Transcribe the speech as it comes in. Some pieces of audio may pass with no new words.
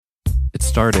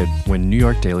started when New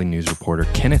York Daily News reporter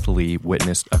Kenneth Lee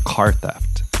witnessed a car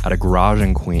theft at a garage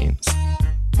in Queens.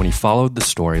 When he followed the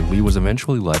story, Lee was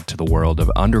eventually led to the world of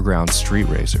underground street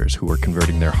racers who were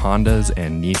converting their Hondas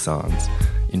and Nissans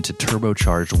into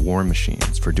turbocharged war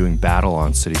machines for doing battle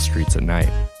on city streets at night.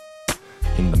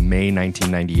 In the May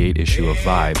 1998 issue of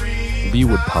Vibe, Lee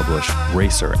would publish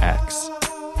Racer X,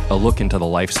 a look into the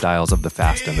lifestyles of the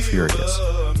Fast and the Furious,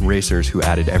 racers who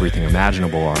added everything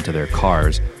imaginable onto their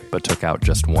cars but took out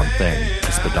just one thing,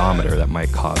 a speedometer that might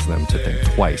cause them to think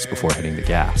twice before hitting the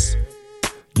gas.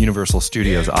 Universal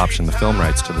Studios optioned the film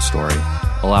rights to the story,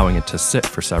 allowing it to sit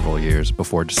for several years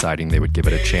before deciding they would give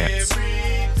it a chance.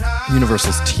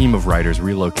 Universal's team of writers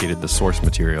relocated the source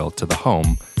material to the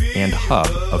home and hub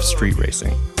of street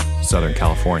racing, Southern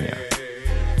California.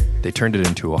 They turned it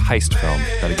into a heist film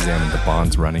that examined the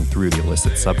bonds running through the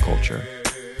illicit subculture.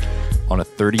 On a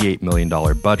 $38 million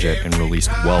budget and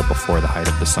released well before the height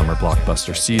of the summer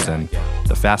blockbuster season,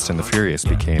 The Fast and the Furious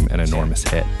became an enormous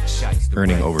hit,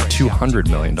 earning over $200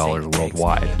 million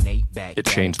worldwide. It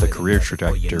changed the career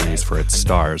trajectories for its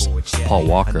stars, Paul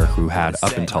Walker, who had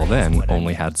up until then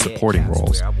only had supporting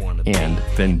roles, and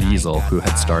Vin Diesel, who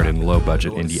had starred in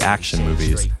low-budget indie action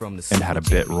movies and had a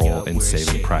bit role in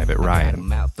Saving Private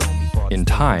Ryan. In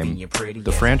time,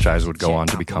 the franchise would go on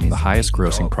to become the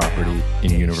highest-grossing property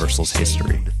in Universal's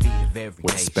history,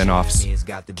 with spin-offs,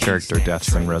 character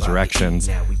deaths and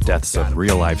resurrections, deaths of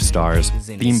real-life stars,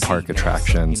 theme park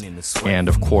attractions, and,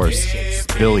 of course,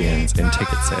 billions in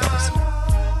ticket sales.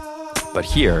 But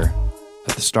here,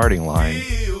 at the starting line,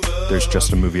 there's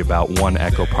just a movie about one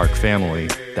Echo Park family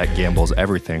that gambles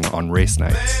everything on race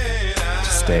nights to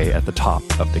stay at the top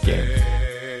of the game.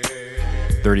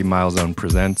 30 Mile Zone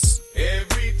presents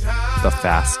The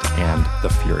Fast and the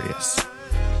Furious.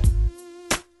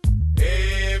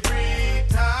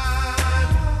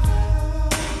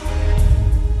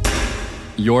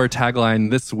 Your tagline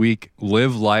this week,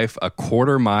 live life a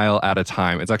quarter mile at a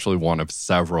time. It's actually one of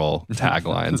several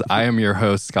taglines. I am your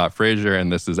host, Scott Frazier,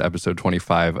 and this is episode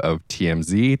 25 of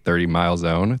TMZ, 30 Mile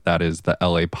Zone. That is the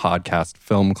LA Podcast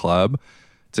Film Club.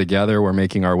 Together, we're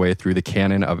making our way through the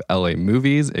canon of LA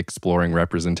movies, exploring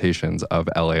representations of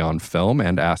LA on film,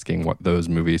 and asking what those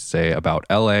movies say about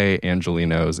LA,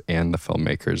 Angelenos, and the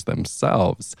filmmakers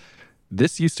themselves.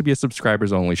 This used to be a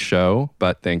subscribers-only show,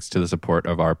 but thanks to the support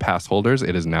of our pass holders,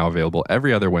 it is now available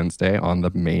every other Wednesday on the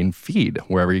main feed,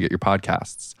 wherever you get your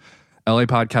podcasts. LA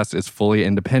Podcast is fully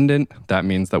independent. That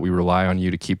means that we rely on you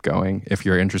to keep going. If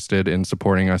you're interested in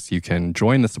supporting us, you can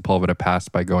join the Sepulveda Pass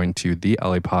by going to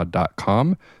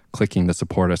thelapod.com, clicking the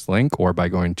Support Us link, or by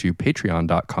going to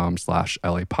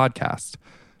patreon.com/LApodcast.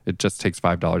 It just takes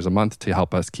 $5 a month to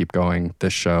help us keep going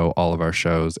this show, all of our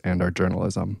shows, and our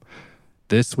journalism.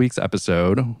 This week's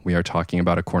episode, we are talking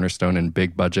about a cornerstone in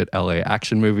big-budget LA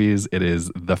action movies. It is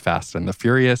The Fast and the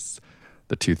Furious,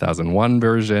 the 2001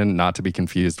 version, not to be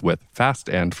confused with Fast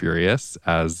and Furious,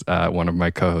 as one of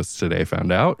my co-hosts today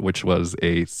found out, which was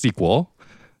a sequel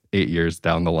 8 years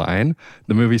down the line.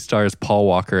 The movie stars Paul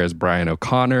Walker as Brian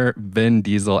O'Connor, Vin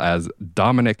Diesel as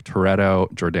Dominic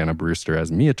Toretto, Jordana Brewster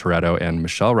as Mia Toretto, and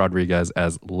Michelle Rodriguez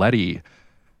as Letty.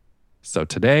 So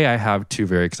today I have two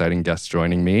very exciting guests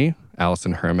joining me.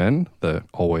 Allison Herman, the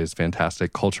always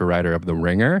fantastic culture writer of The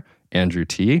Ringer, Andrew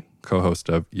T., co-host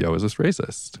of Yo, Is This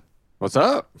Racist? What's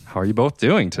up? How are you both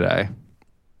doing today?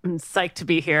 I'm psyched to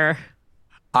be here.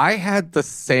 I had the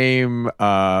same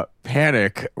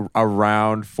panic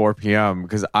around 4 p.m.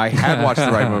 because I had watched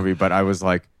the right movie, but I was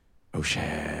like, oh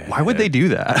shit. Why would they do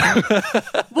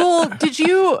that? Well,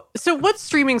 so what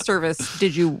streaming service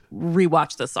did you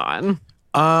rewatch this on?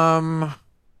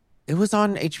 It was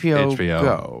on HBO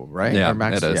Go, right? Yeah, or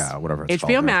Max, it is. Yeah, whatever it's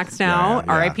HBO called. Max now.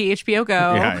 Yeah. RIP HBO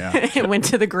Go. Yeah. It went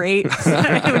to the great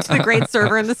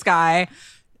server in the sky.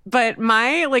 But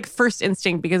my first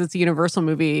instinct, because it's a Universal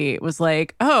movie, was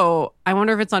like, oh, I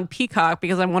wonder if it's on Peacock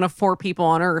because I'm one of 4 people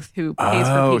on Earth who pays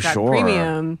for Peacock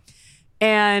Premium.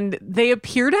 And they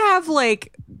appear to have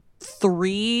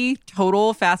 3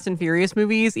 total Fast and Furious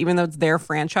movies, even though it's their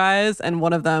franchise, and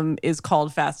one of them is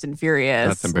called Fast and Furious.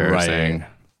 That's embarrassing. Right.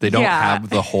 They don't have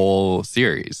the whole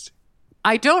series.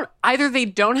 Either they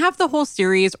don't have the whole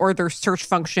series or their search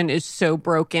function is so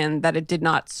broken that it did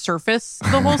not surface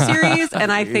the whole series.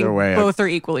 And I think both are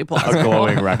equally plausible. A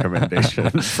glowing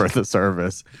recommendation for the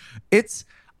service.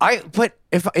 But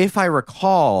if I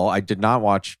recall, I did not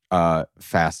watch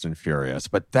Fast and Furious,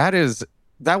 but that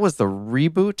was the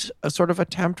reboot sort of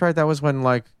attempt, right? That was when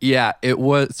Yeah, it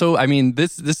was. So, I mean,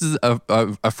 this is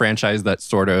a franchise that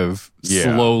sort of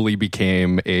slowly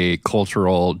became a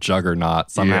cultural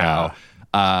juggernaut somehow.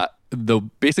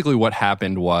 basically what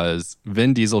happened was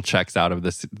Vin Diesel checks out of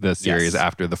the series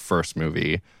after the first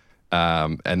movie.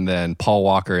 And then Paul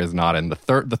Walker is not in the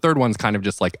third. The third one's kind of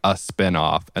just like a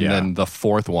spin-off. And then the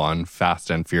fourth one, Fast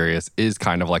and Furious, is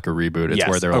kind of like a reboot. It's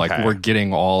where they're like, we're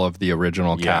getting all of the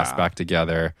original cast back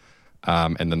together.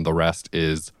 And then the rest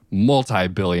is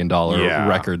multi-billion-dollar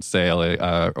record sale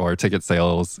or ticket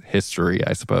sales history,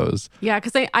 I suppose. Yeah,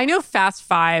 because I know Fast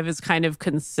 5 is kind of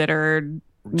considered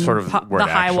sort of where the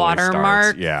it high actually water starts.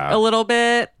 mark Yeah. a little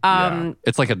bit.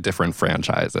 It's like a different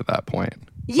franchise at that point.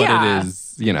 Yeah. But it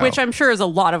is, you know. Which I'm sure is a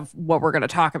lot of what we're going to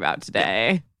talk about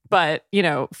today. But, you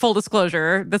know, full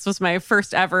disclosure, this was my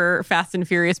first ever Fast and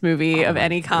Furious movie of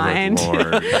any kind.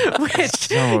 Which,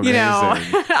 So you know,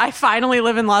 amazing. I finally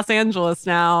live in Los Angeles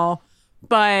now.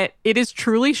 But it is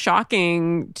truly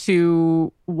shocking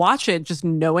to watch it just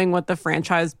knowing what the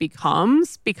franchise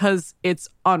becomes because it's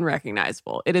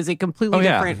unrecognizable. It is a completely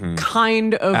different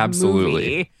kind of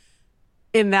movie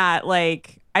in that,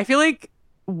 like, I feel like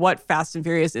what Fast and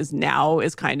Furious is now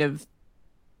is kind of,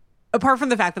 apart from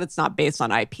the fact that it's not based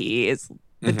on IP, is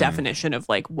the definition of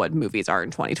like what movies are in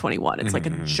 2021. It's like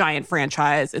a giant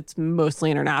franchise. It's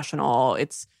mostly international.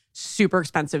 It's super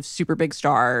expensive, super big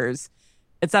stars,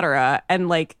 etc. And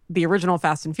like the original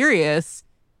Fast and Furious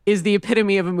is the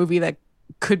epitome of a movie that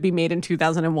could be made in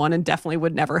 2001 and definitely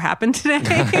would never happen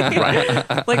today.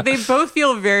 Like they both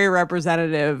feel very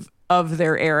representative of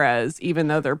their eras, even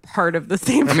though they're part of the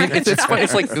same franchise.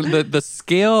 It's like the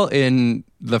scale in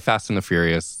the Fast and the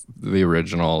Furious, the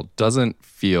original, doesn't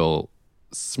feel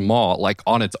small. Like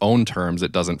on its own terms,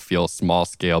 it doesn't feel small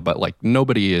scale, but like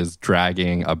nobody is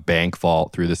dragging a bank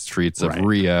vault through the streets of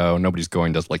Rio. Nobody's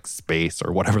going to like space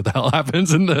or whatever the hell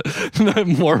happens in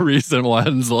the more recent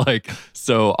ones. Like,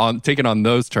 so taken on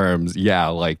those terms, yeah,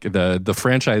 like the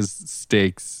franchise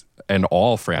stakes and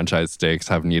all franchise stakes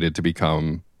have needed to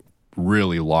become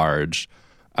really large.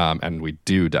 And we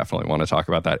do definitely want to talk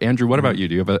about that. Andrew, what about you?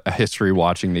 Do you have a history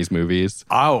watching these movies?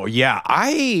 Oh, yeah.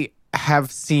 I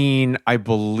have seen, I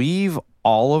believe,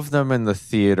 all of them in the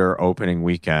theater opening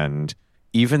weekend,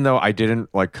 even though I didn't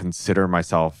like consider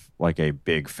myself like a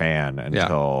big fan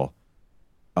until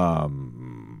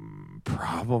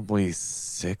probably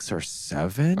 6 or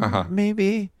 7,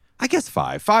 maybe. I guess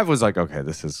 5. 5 was like, okay,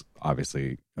 this is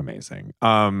obviously amazing.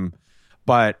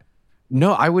 But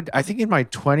no, I think in my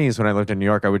 20s when I lived in New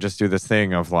York, I would just do this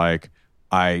thing of like,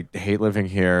 I hate living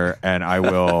here and I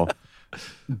will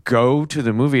go to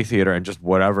the movie theater and just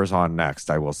whatever's on next,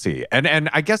 I will see. And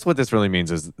I guess what this really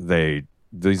means is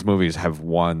these movies have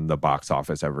won the box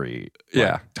office every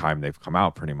time they've come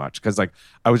out pretty much. Because like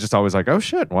I was just always like, oh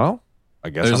shit, well, I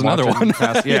guess there's I'm another watching one.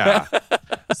 Fast. Yeah.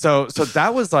 So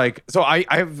that was like, so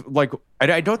I've like,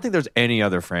 I don't think there's any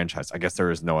other franchise. I guess there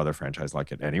is no other franchise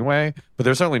like it anyway, but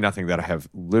there's certainly nothing that I have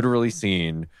literally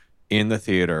seen in the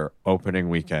theater opening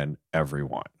weekend, every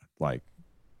one. Like,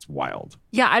 it's wild.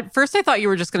 Yeah, at first I thought you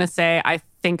were just going to say, I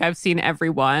think I've seen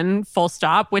everyone, full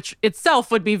stop, which itself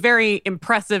would be very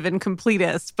impressive and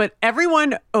completist. But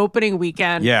everyone opening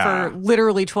weekend for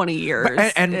literally 20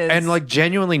 years. And like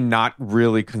genuinely not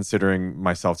really considering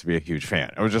myself to be a huge fan.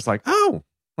 I was just like, oh,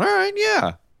 all right,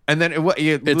 yeah. And then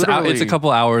it's a couple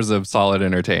hours of solid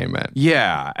entertainment.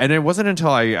 Yeah. And it wasn't until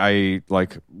I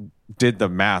like did the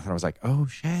math and I was like, oh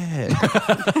shit.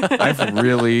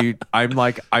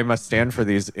 I'm a stand for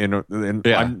these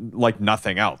I'm like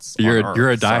nothing else. You're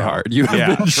a diehard. You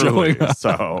have been showing up.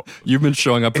 So you've been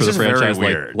showing up for the franchise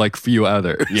like few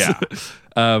others. Yeah.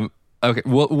 Okay.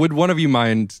 Well, would one of you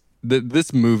mind?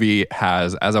 This movie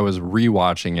has, as I was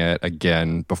rewatching it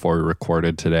again before we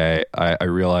recorded today, I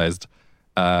realized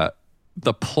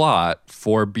the plot,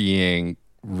 for being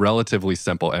relatively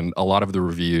simple, and a lot of the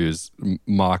reviews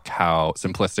mock how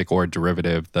simplistic or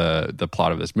derivative the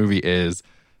plot of this movie is.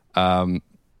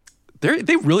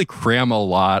 They really cram a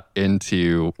lot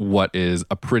into what is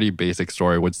a pretty basic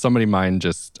story. Would somebody mind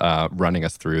just running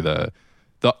us through the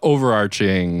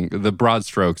overarching, the broad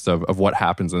strokes of what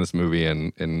happens in this movie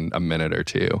in a minute or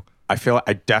two? I feel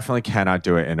I definitely cannot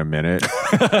do it in a minute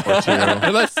or two.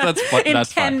 That's fine. In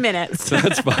That's 10 fine. minutes.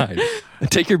 That's fine.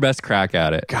 Take your best crack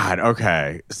at it. God,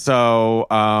 okay. So,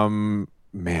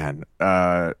 man,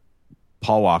 Paul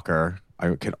Walker,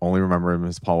 I can only remember him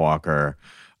as Paul Walker,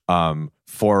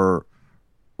 for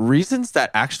reasons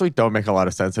that actually don't make a lot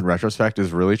of sense in retrospect,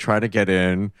 is really trying to get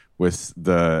in with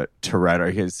the Toretto.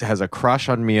 He has a crush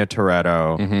on Mia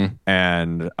Toretto,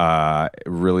 and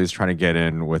really is trying to get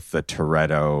in with the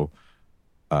Toretto,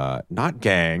 not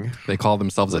gang. They call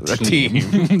themselves a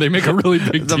team. They make a really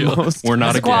big deal. We're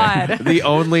not a squad. gang. The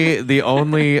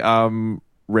only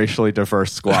racially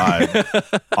diverse squad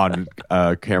on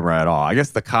camera at all. I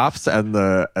guess the cops and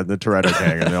the Toretto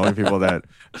gang are the only people that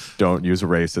don't use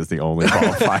race as the only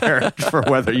qualifier for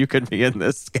whether you can be in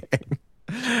this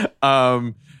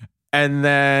gang. And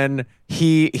then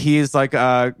he's like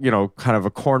kind of a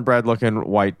cornbread looking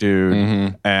white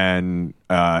dude, and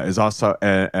is also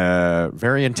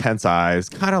very intense eyes,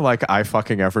 kind of like eye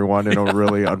fucking everyone in a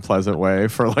really unpleasant way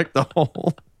for like the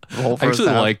whole I actually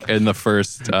half. like in the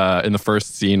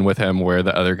first scene with him where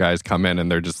the other guys come in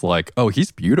and they're just like, oh,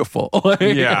 he's beautiful. Like,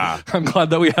 Yeah. I'm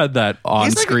glad that we had that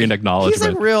on-screen acknowledgement.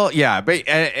 He's like real, yeah, but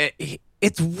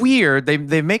it's weird.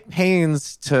 They make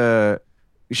pains to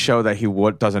show that he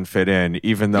doesn't fit in,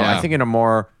 even though I think in a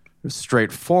more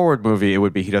straightforward movie it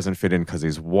would be he doesn't fit in because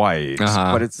he's white.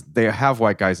 But they have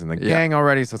white guys in the gang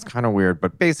already, so it's kind of weird.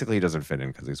 But basically, he doesn't fit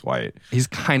in because he's white. He's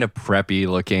kind of preppy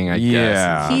looking, I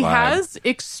guess. He has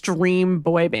extreme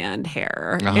boy band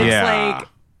hair. It's like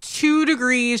 2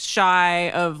 degrees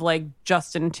shy of like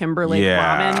Justin Timberlake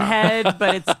ramen head,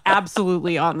 but it's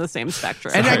absolutely on the same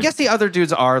spectrum. And I guess the other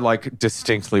dudes are like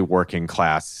distinctly working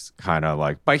class, kind of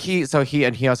like. But he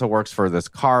also works for this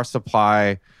car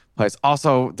supply place.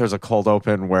 Also, there's a cold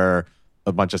open where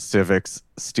a bunch of civics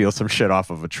steal some shit off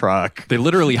of a truck. They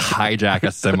literally hijack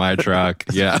a semi truck.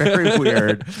 Yeah, very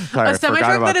weird. Sorry, a semi I forgot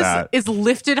truck about that is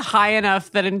lifted high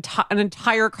enough that an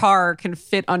entire car can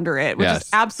fit under it, which is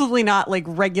absolutely not like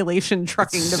regulation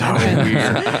trucking dimensions.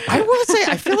 Weird. I will say,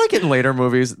 I feel like in later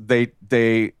movies they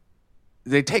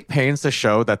take pains to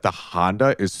show that the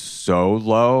Honda is so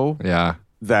low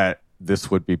that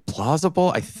this would be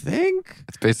plausible, I think.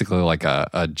 It's basically like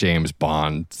a James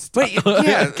Bond But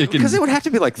yeah, because it would have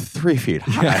to be like 3 feet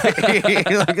high.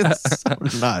 Like, it's so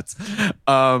nuts.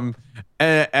 But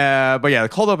yeah, the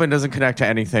cold open doesn't connect to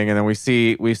anything. And then we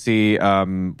see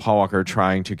Paul Walker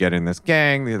trying to get in this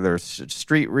gang. There's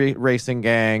street racing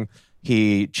gang.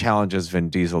 He challenges Vin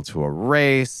Diesel to a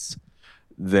race.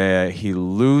 He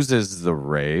loses the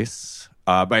race.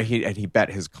 But he bet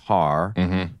his car.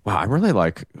 Wow, I'm really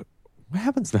like, what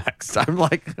happens next? I'm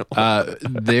like,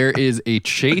 there is a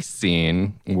chase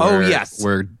scene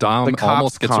where Dom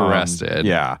almost gets arrested.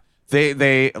 Yeah.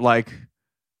 They like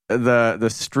the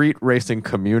street racing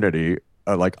community,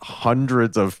 like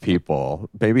hundreds of people,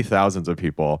 maybe thousands of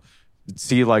people,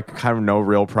 see like kind of no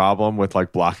real problem with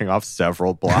like blocking off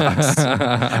several blocks.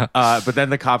 But then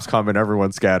the cops come and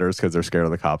everyone scatters because they're scared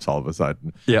of the cops all of a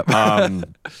sudden. Yep.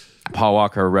 Paul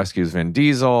Walker rescues Vin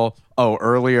Diesel. Oh,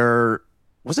 earlier,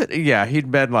 was it? Yeah, he'd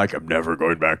been like, I'm never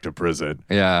going back to prison.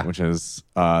 Yeah. Which is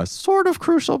sort of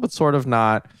crucial, but sort of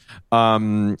not.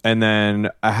 And then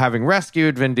having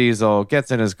rescued Vin Diesel,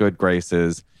 gets in his good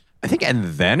graces, I think, and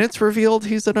then it's revealed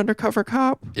he's an undercover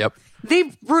cop. Yep.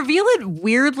 They reveal it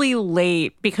weirdly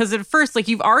late because at first, like,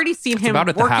 you've already seen him about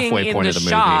at the working halfway in point the of the movie.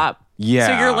 shop. Yeah.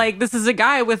 So you're like, this is a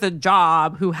guy with a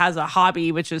job who has a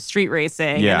hobby, which is street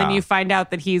racing. Yeah. And then you find out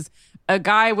that he's a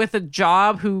guy with a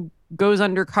job who goes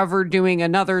undercover doing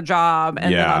another job.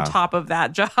 And then on top of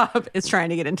that job is trying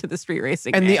to get into the street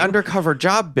racing. And gang. the undercover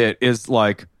job bit is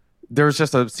like, there's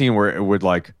just a scene where it would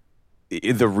like,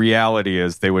 the reality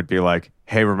is they would be like,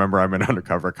 hey, remember I'm an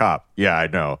undercover cop. Yeah, I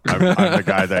know. I'm the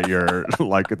guy that you're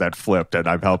like that flipped and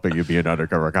I'm helping you be an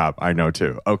undercover cop. I know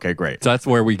too. Okay, great. So that's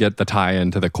where we get the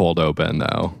tie-in to the cold open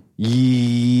though.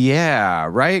 Yeah,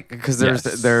 right? Because there's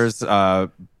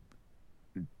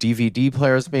DVD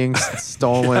players being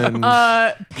stolen.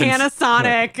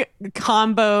 Panasonic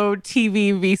combo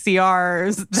TV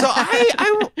VCRs. So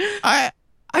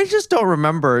I just don't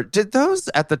remember. Did those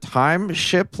at the time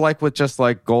ship like with just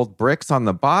like gold bricks on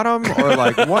the bottom, or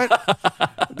like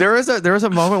what? There was a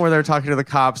moment where they're talking to the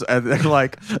cops and they're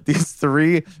like, these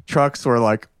 3 trucks were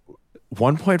like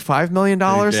 $1.5 million,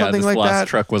 something like last that.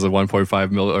 Truck was a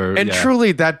 1.5 million. And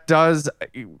truly, that does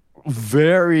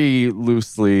very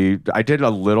loosely. I did a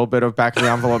little bit of back of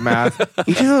the envelope math.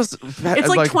 Each of those, it's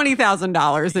like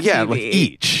 $20,000 a yeah, TV. like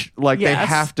each. Like they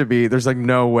have to be. There's like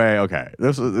no way. Okay,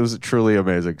 this was truly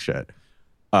amazing shit.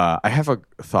 I have a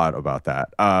thought about that,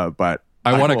 but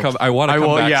I want to come back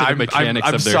to the mechanics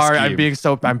I'm of their sorry. scheme.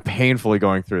 I'm painfully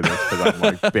going through this because I'm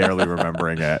like barely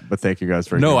remembering it. But thank you guys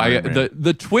for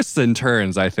the twists and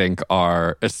turns I think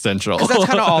are essential. Because that's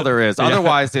kind of all there is.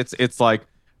 Otherwise, it's like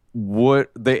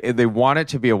what they want it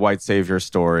to be a white savior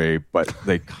story, but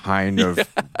they kind of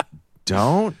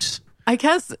don't. I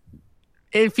guess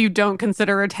if you don't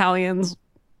consider Italians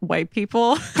white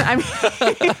people, I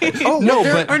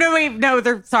mean,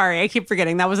 they're sorry. I keep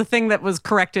forgetting that was a thing that was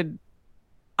corrected.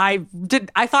 I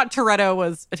thought Toretto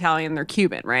was Italian. They're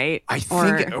Cuban, right? I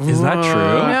think is that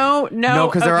true? No,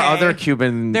 because there are other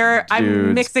Cuban.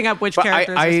 I'm mixing up which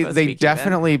characters. They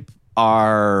definitely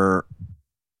are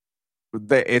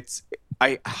it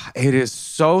is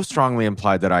so strongly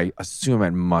implied that I assume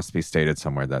it must be stated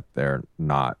somewhere that they're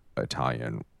not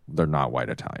Italian. They're not white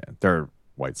Italian. They're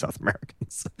white South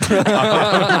Americans.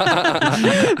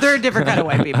 They're a different kind of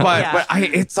white people. But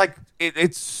it's like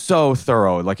it's so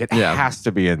thorough. Like it has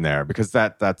to be in there because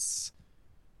that's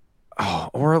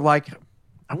or like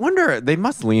I wonder they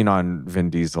must lean on Vin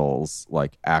Diesel's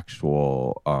like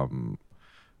actual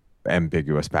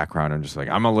ambiguous background and just like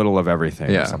I'm a little of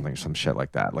everything or something, some shit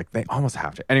like that. Like they almost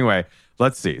have to. Anyway,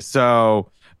 let's see. So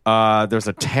there's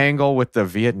a tangle with the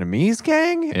Vietnamese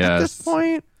gang at this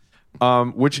point,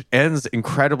 which ends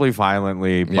incredibly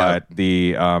violently. But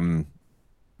the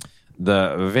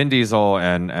Vin Diesel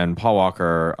and Paul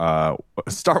Walker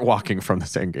start walking from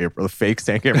the fake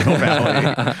San Gabriel Valley,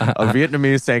 a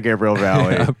Vietnamese San Gabriel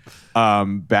Valley,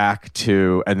 back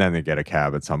to, and then they get a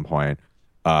cab at some point.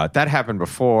 That happened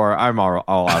before. I'm all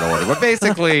out of order. But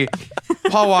basically,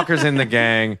 Paul Walker's in the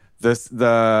gang.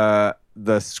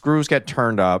 The screws get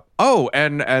turned up. Oh,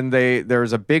 and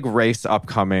there's a big race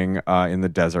upcoming in the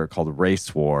desert called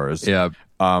Race Wars. Yeah.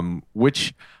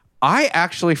 Which I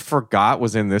actually forgot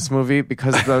was in this movie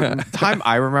because the time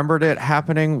I remembered it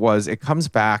happening was it comes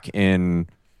back in,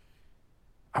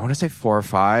 I want to say 4 or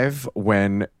 5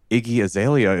 when Iggy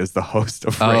Azalea is the host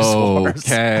of Race Wars.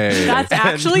 Okay. That's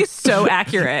actually so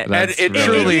accurate. And it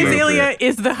truly Iggy Azalea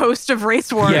is the host of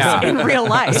Race Wars in real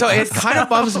life. So it kind of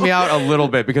bums me out a little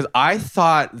bit because I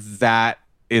thought that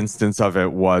instance of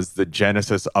it was the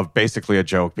genesis of basically a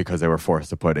joke because they were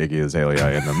forced to put Iggy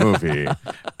Azalea in the movie.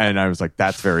 And I was like,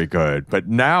 that's very good. But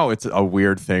now it's a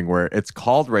weird thing where it's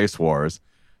called Race Wars.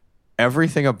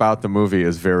 Everything about the movie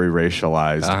is very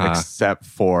racialized except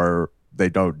for they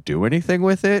don't do anything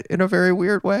with it in a very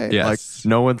weird way. Yes. Like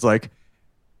no one's like,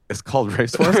 it's called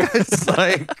Race Wars. It's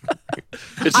like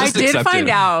it's I just did accepted. find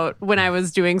out when I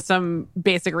was doing some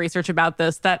basic research about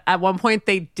this that at one point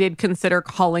they did consider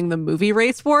calling the movie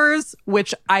Race Wars,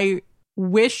 which I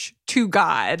wish to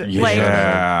God.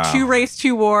 Yeah. Like 2 Race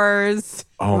 2 Wars,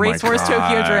 Oh my Race Wars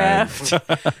Tokyo God.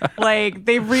 Drift. Like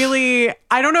they really,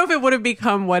 I don't know if it would have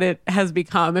become what it has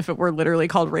become if it were literally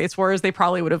called Race Wars. They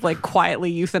probably would have like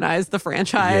quietly euthanized the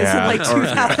franchise in like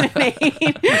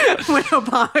 2008 when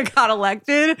Obama got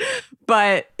elected.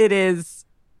 But it is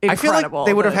incredible. I feel like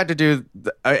they would have had to do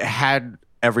had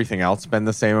everything else been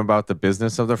the same about the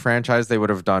business of the franchise, they would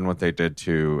have done what they did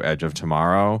to Edge of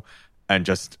Tomorrow and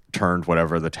just turned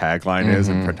whatever the tagline is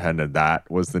and pretended that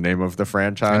was the name of the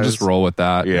franchise. And just roll with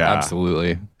that. Yeah.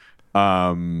 Absolutely.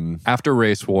 After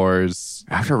Race Wars,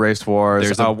 there's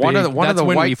there's a one of the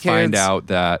when white we kids find out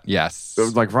that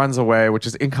like runs away, which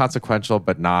is inconsequential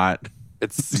but not.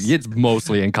 it's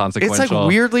mostly inconsequential. It's like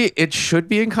weirdly it should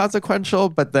be inconsequential,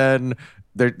 but then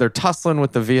they're tussling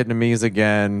with the Vietnamese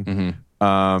again.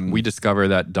 We discover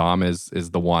that Dom is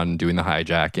the one doing the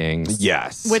hijackings.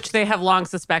 Yes. Which they have long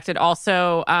suspected.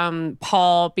 Also,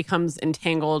 Paul becomes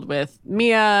entangled with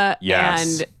Mia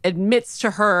and admits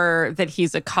to her that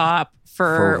he's a cop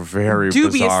for very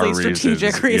dubiously bizarre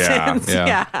strategic reasons.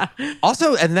 Yeah.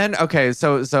 Also, and then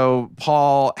so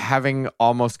Paul, having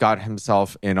almost got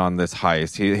himself in on this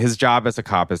heist, his job as a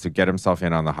cop is to get himself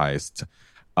in on the heist,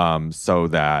 so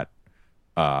that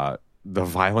the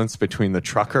violence between the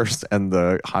truckers and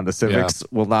the Honda Civics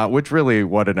will not. Which really,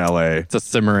 what in LA? It's a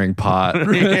simmering pot. As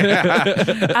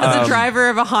a driver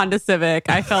of a Honda Civic,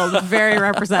 I felt very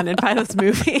represented by this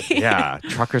movie. Yeah,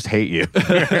 truckers hate you.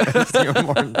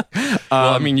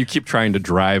 Well, I mean, you keep trying to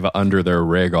drive under their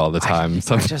rig all the time.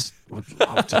 I just would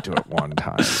love to do it one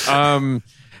time.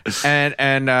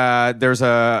 And there's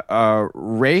a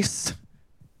race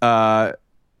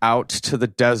out to the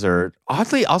desert.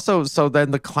 Oddly, also, so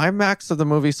then the climax of the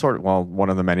movie one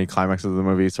of the many climaxes of the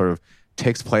movie sort of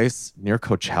takes place near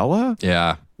Coachella.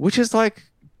 Yeah. Which is like,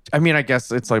 I mean, I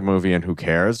guess it's like movie and who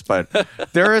cares, but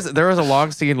there is a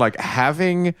long scene like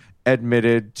having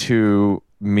admitted to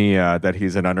Mia that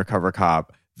he's an undercover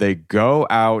cop. They go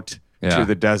out to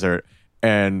the desert,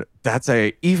 and that's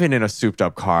even in a souped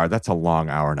up car, that's a long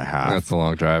hour and a half. That's a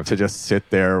long drive. To just sit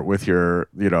there with your,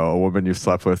 a woman you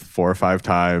slept with 4 or 5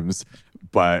 times,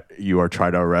 but you are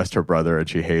trying to arrest her brother and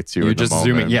she hates you. You're in the just moment.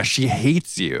 zooming. Yeah, she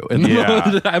hates you. In the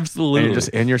moment. Absolutely. And you're just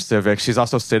in your Civic. She's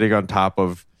also sitting on top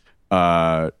of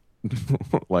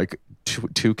like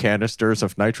two canisters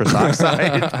of nitrous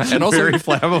oxide. And also very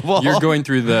flammable. You're going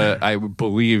through I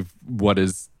believe, what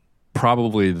is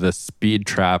probably the speed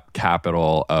trap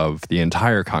capital of the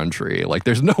entire country. Like,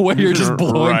 there's no way you're just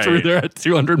blowing Right. through there at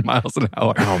 200 miles an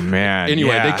hour. Oh man. Anyway,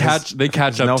 yeah, they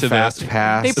catch up no to fast this.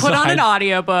 pass. They put on an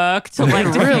audiobook to like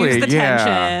diffuse Really? the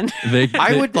Yeah. tension.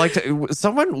 I would like to.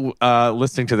 Someone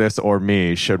listening to this or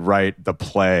me should write the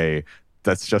play.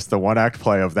 That's just the one act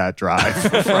play of that drive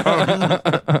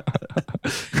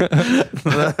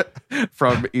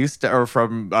from East or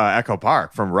from Echo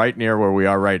Park, from right near where we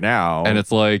are right now. And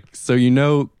it's like,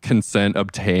 so consent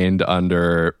obtained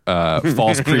under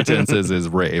false pretenses is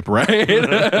rape, right?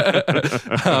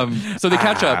 So they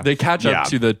catch up. They catch up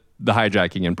to the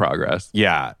hijacking in progress.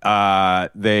 Yeah,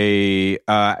 the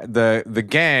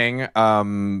gang,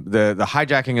 the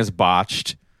hijacking is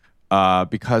botched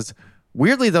because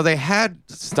weirdly though they had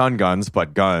stun guns,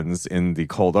 but guns in the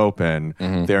cold open,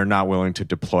 they're not willing to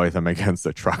deploy them against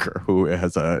the trucker who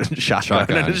has a shotgun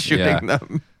and is shooting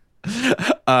them.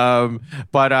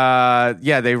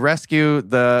 They rescue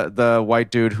the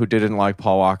white dude who didn't like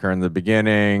Paul Walker in the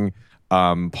beginning.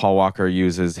 Paul Walker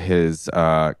uses his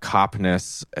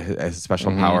copness, his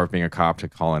special power of being a cop, to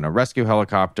call in a rescue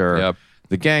helicopter. Yep.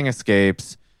 The gang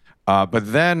escapes,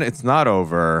 but then it's not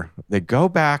over. They go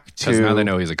back to... Because now they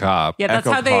know he's a cop. Yeah, that's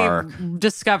Echo how Park. they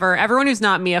discover. Everyone who's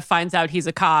not Mia finds out he's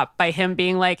a cop by him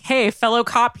being like, "Hey, fellow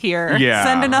cop here, Yeah.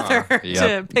 send another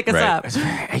Yep. to pick us Right. up."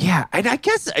 Yeah, and I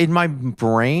guess in my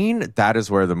brain that is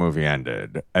where the movie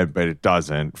ended, but it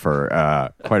doesn't for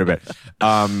quite a bit.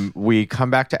 We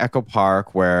come back to Echo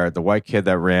Park, where the white kid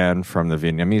that ran from the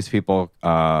Vietnamese people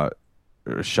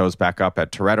shows back up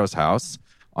at Toretto's house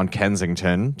on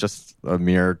Kensington, just a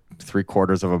mere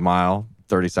 3/4 of a mile,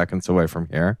 30 seconds away from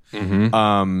here.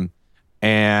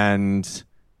 And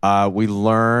we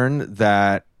learn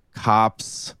that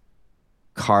cops,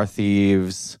 car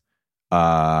thieves,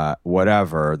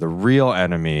 whatever, the real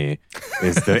enemy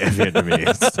is the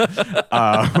Vietnamese,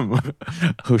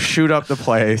 who shoot up the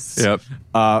place. Yep.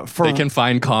 For They can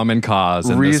find common cause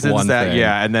in reasons this one that, thing.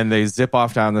 yeah, and then they zip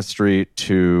off down the street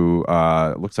to,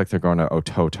 looks like they're going to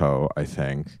Ototo, I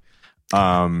think.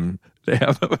 They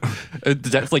have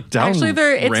it's like down Actually,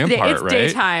 it's Rampart, right?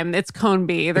 daytime. It's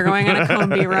Coneby. They're going on a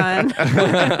Coneby run.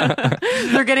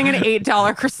 They're getting an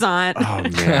 $8 croissant. Oh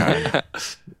man,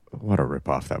 what a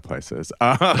ripoff that place is.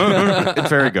 It's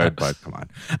very good, but come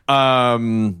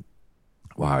on.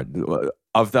 Wow.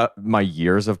 Of my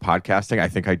years of podcasting, I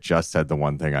think I just said the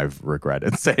one thing I've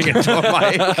regretted saying into a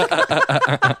mic.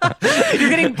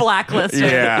 You're getting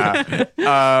blacklisted. Yeah.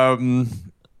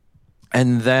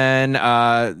 And then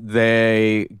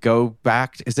they go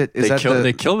back.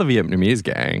 They kill the Vietnamese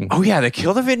gang. Oh yeah, they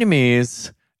kill the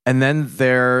Vietnamese, and then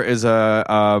there is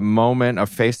a moment of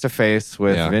face to face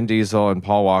with Vin Diesel and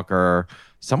Paul Walker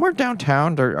somewhere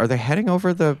downtown. Are they heading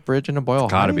over the bridge into Boyle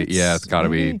Heights? Gotta be, yeah. It's got to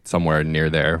be somewhere near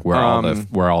there where all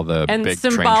the And big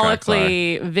train tracks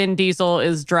symbolically, Vin Diesel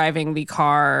is driving the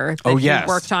car that he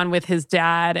worked on with his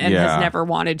dad and has never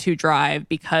wanted to drive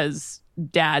because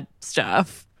dad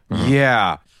stuff.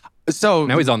 Yeah. So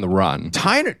Now he's on the run.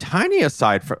 Tiny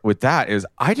aside with that is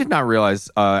I did not realize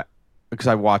because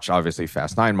I watched obviously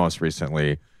Fast 9 most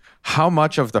recently, how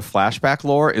much of the flashback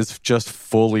lore is just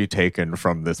fully taken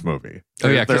from this movie. Oh,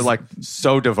 yeah, they're 'cause- like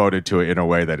so devoted to it in a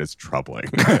way that is troubling.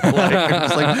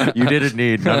 It's like you didn't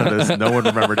need none of this. No one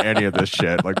remembered any of this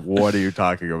shit. Like, what are you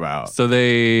talking about? So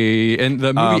the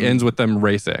movie ends with them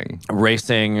racing.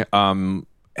 And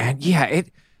yeah,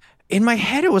 in my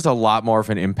head it was a lot more of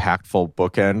an impactful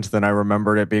bookend than I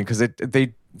remembered it being, because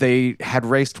they had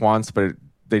raced once, but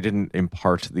they didn't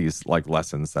impart these like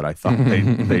lessons that I thought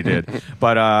they did.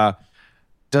 But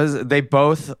they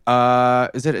both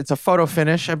it's a photo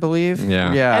finish, I believe.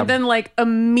 Yeah. And then, like,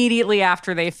 immediately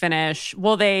after they finish,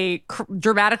 they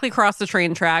dramatically cross the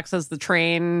train tracks as the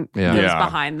train goes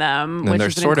behind them, which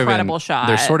is an incredible shot.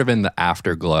 They're sort of in the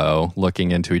afterglow,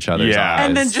 looking into each other's eyes.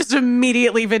 And then just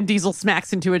immediately Vin Diesel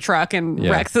smacks into a truck and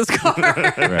wrecks his car.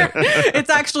 It's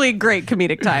actually great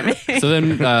comedic timing. So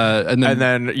then, and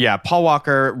then Paul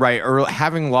Walker, right,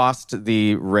 having lost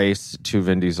the race to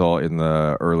Vin Diesel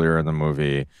earlier in the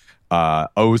movie,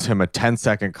 owes him a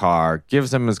 10-second car,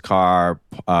 gives him his car.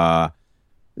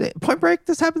 Point Break.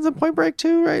 This happens in Point Break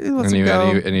too, right? He lets him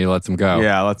go. And he lets him go.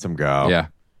 Yeah, lets him go. Yeah.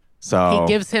 So he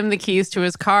gives him the keys to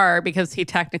his car because he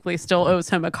technically still owes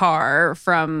him a car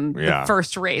from the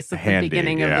first race at the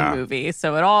beginning of the movie.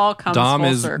 So it all comes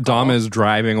full circle. Dom is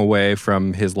driving away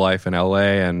from his life in LA,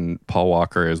 and Paul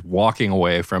Walker is walking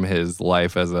away from his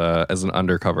life as an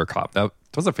undercover cop. That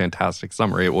was a fantastic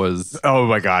summary. It was. Oh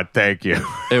my God! Thank you.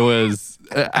 It was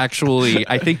actually.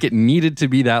 I think it needed to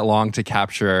be that long to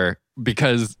capture,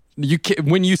 because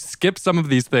when you skip some of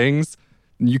these things,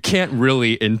 you can't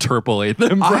really interpolate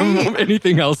them from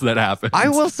anything else that happens. I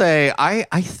will say, I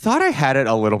thought I had it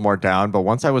a little more down, but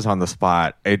once I was on the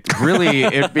spot, it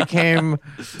became.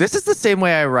 This is the same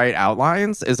way I write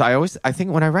outlines. I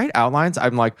think when I write outlines,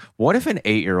 I'm like, what if an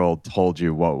 8-year-old told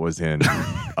you what was in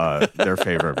their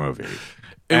favorite movie?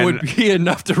 It would be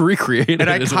enough to recreate it. And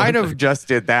I kind of just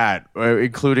did that,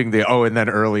 including the and then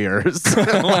earliers,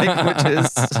 which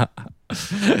is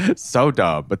so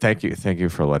dumb. But thank you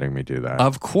for letting me do that.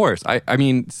 Of course. I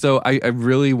mean, so I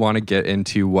really want to get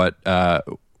into what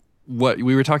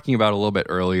we were talking about a little bit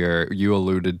earlier. You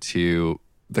alluded to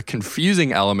the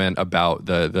confusing element about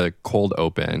the cold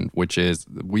open, which is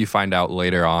we find out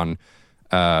later on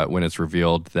when it's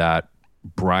revealed that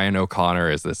Brian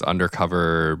O'Connor is this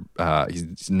undercover,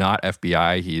 he's not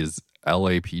FBI, he's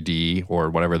LAPD or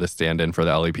whatever the stand-in for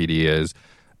the LAPD is,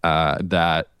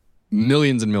 that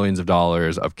millions and millions of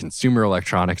dollars of consumer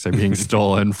electronics are being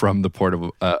stolen from the port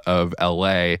of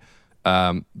LA.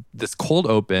 This cold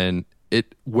open,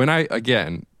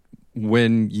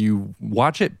 when you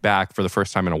watch it back for the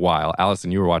first time in a while,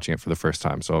 Allison, you were watching it for the first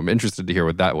time, so I'm interested to hear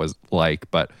what that was like,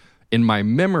 but in my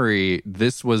memory,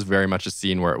 this was very much a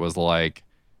scene where it was like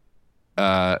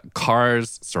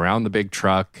cars surround the big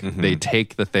truck. Mm-hmm. They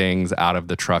take the things out of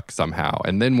the truck somehow.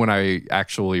 And then when I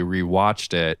actually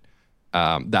rewatched it,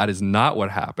 that is not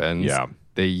what happens. Yeah.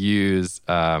 They use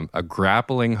a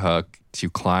grappling hook to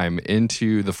climb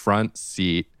into the front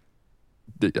seat.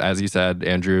 As you said,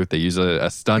 Andrew, they use a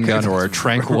stun gun or a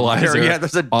tranquilizer. Yeah,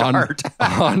 there's a dart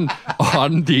on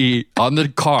the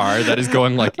car that is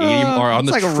going like 80 or on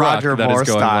the like truck a Roger that Moore is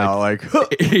going style, like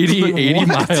 80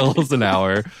 miles an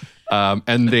hour.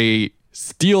 And they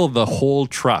steal the whole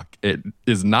truck. It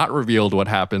is not revealed what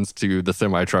happens to the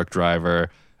semi-truck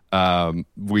driver.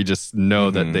 We just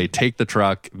know that they take the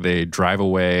truck, they drive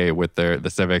away with the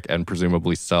Civic and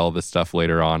presumably sell the stuff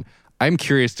later on. I'm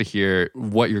curious to hear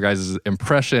what your guys'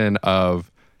 impression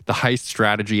of the heist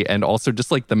strategy and also just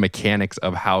like the mechanics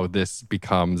of how this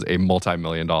becomes a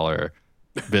multi-million-dollar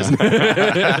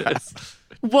business.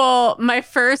 Well,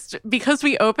 because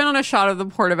we open on a shot of the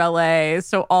Port of LA,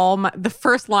 so the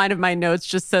first line of my notes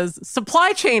just says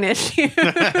supply chain issues.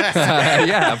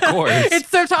 Yeah, of course. It's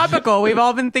so topical. We've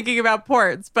all been thinking about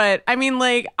ports, but I mean,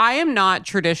 like, I am not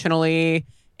traditionally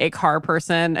a car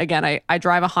person. Again, I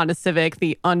drive a Honda Civic,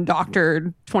 the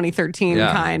undoctored 2013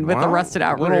 kind with the rusted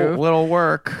out roof. Little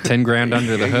work. $10,000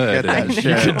 under the hood.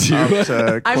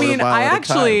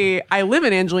 I live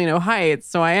in Angelino Heights,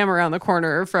 so I am around the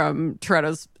corner from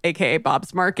Toretto's, aka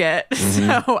Bob's Market.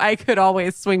 Mm-hmm. So I could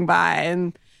always swing by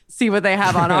and see what they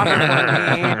have on offer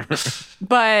for me.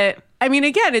 But I mean,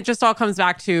 again, it just all comes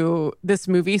back to this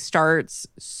movie starts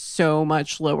so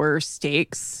much lower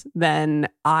stakes than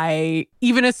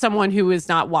even as someone who has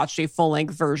not watched a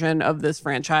full-length version of this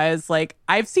franchise, like,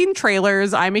 I've seen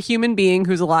trailers. I'm a human being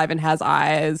who's alive and has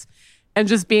eyes, and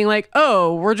just being like,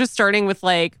 oh, we're just starting with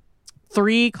like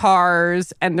 3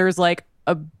 cars and there's like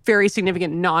a very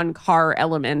significant non-car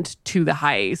element to the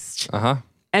heist. Uh-huh.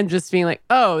 And just being like,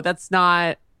 oh, that's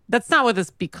not what this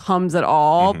becomes at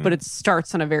all, but it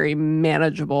starts on a very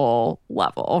manageable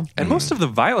level. And most of the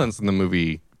violence in the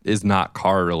movie is not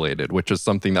car related, which is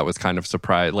something that was kind of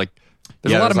surprised. Like,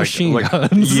 there's a lot of machine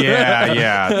guns.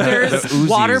 Yeah. There's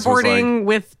waterboarding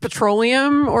with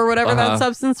petroleum or whatever that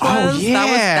substance was. Oh, yeah.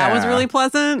 That was really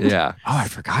pleasant. Yeah. Oh, I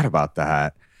forgot about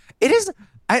that. It is.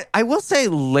 I will say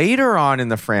later on in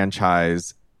the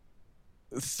franchise,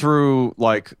 through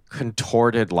like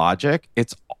contorted logic,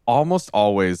 it's almost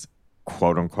always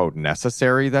quote unquote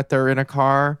necessary that they're in a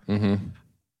car. Mm-hmm.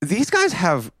 These guys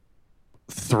have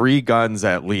 3 guns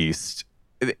at least.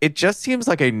 It just seems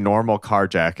like a normal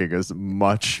carjacking is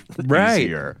much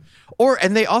easier.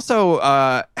 And they also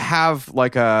have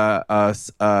like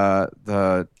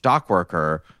the dock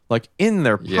worker like in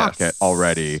their pocket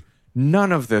already.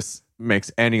 None of this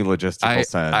makes any logistical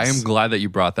sense. I am glad that you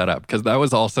brought that up, because that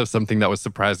was also something that was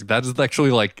surprising. That is actually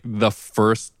like the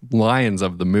first lines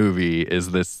of the movie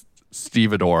is this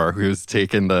stevedore who's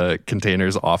taken the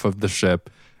containers off of the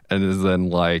ship and is then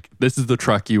like, this is the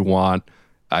truck you want.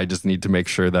 I just need to make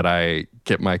sure that I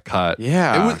get my cut.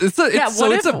 Yeah. It's a big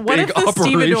operation,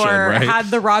 stevedore right? had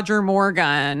the Roger Moore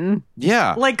gun?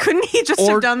 Yeah. Like, couldn't he just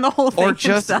have done the whole thing or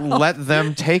just himself? let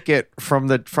them take it from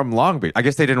Long Beach? I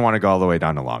guess they didn't want to go all the way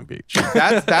down to Long Beach.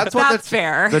 That's what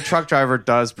fair. The truck driver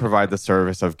does provide the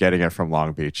service of getting it from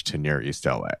Long Beach to near East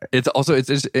LA. It's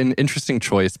an interesting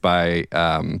choice by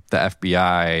the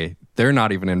FBI. They're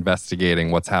not even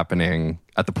investigating what's happening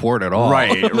at the port at all.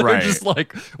 Right. They're just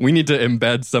like, we need to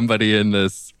embed somebody in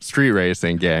this street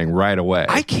racing gang right away.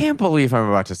 I can't believe I'm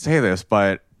about to say this,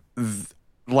 but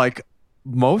like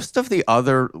most of the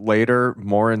other later,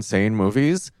 more insane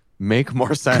movies make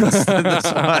more sense than this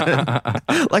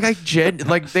one.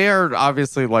 Like they are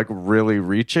obviously like really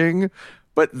reaching,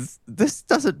 but this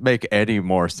doesn't make any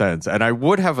more sense. And I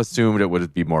would have assumed it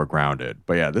would be more grounded.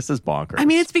 But yeah, this is bonkers. I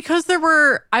mean, it's because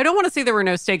I don't want to say there were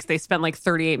no stakes. They spent like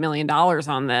 $38 million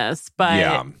on this,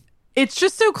 but it's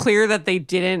just so clear that they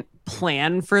didn't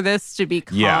plan for this to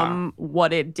become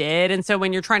what it did. And so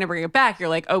when you're trying to bring it back, you're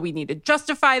like, oh, we need to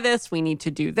justify this. We need to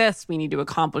do this. We need to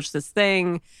accomplish this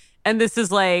thing. And this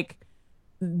is like,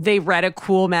 they read a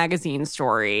cool magazine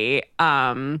story.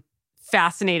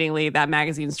 Fascinatingly, that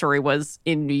magazine story was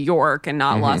in New York and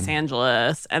not Los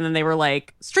Angeles. And then they were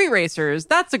like, street racers,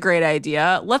 that's a great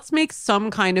idea. Let's make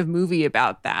some kind of movie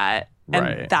about that.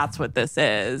 And that's what this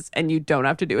is. And you don't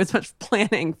have to do as much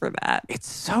planning for that. It's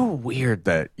so weird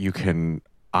that you can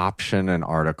option an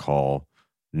article,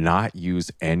 not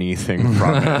use anything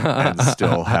from it, and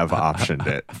still have optioned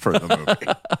it for the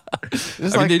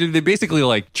movie. I mean, they basically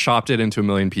like chopped it into a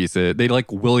million pieces. They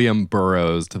like William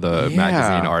Burroughs to the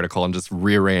magazine article and just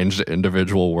rearranged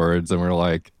individual words. And we're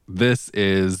like, this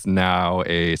is now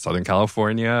a Southern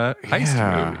California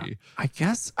heist movie. I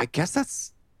guess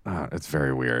that's... it's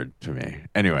very weird to me.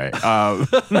 Anyway.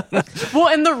 Well,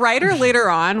 and the writer later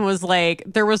on was like,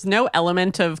 there was no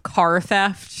element of car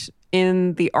theft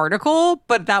in the article,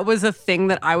 but that was a thing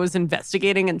that I was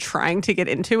investigating and trying to get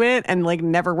into it and like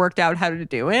never worked out how to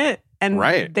do it. And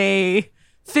they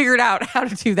figured out how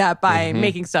to do that by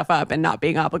making stuff up and not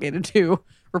being obligated to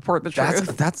report the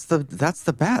truth. That's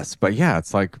the best. But yeah,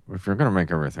 it's like, if you're going to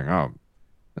make everything up,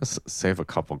 let's save a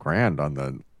couple grand on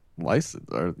the license,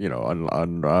 or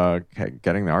on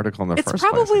getting the article in the first place. It's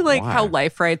probably like how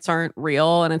life rights aren't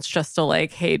real, and it's just a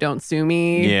like, hey, don't sue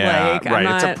me. Yeah, like,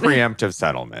 right. It's a preemptive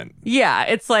settlement. Yeah,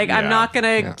 it's like, I'm not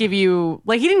gonna give you,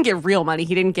 like, he didn't get real money.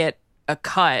 He didn't get a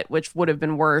cut, which would have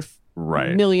been worth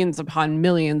millions upon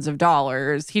millions of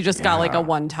dollars. He just got like a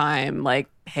one-time, like,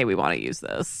 hey, we want to use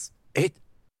this.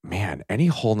 Man, any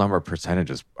whole number percentage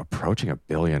is approaching $1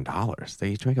 billion. They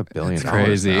each make $1 billion. It's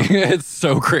crazy. It's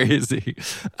so crazy.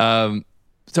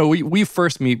 So we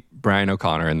first meet Brian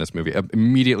O'Connor in this movie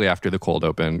immediately after the cold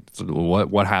open. So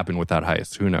what happened with that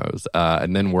heist? Who knows?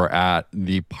 And then we're at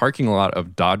the parking lot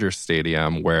of Dodger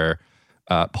Stadium where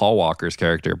Paul Walker's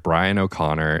character, Brian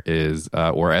O'Connor, is,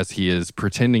 or as he is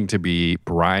pretending to be,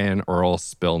 Brian Earl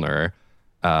Spillner.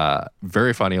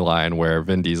 Very funny line where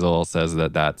Vin Diesel says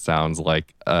that sounds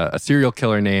like a serial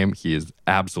killer name. He is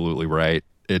absolutely right.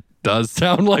 It does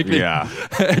sound like it. Yeah.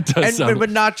 It does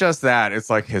but not just that. It's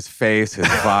like his face, his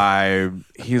vibe.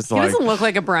 He doesn't look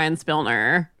like a Brian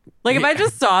Spillner. Like if I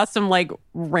just saw some like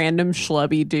random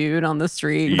schlubby dude on the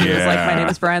street who was like, my name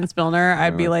is Brian Spillner,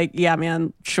 I'd be like, yeah,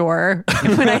 man, sure.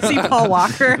 When I see Paul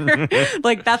Walker,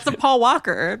 like that's a Paul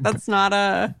Walker. That's not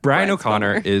a Brian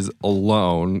O'Connor is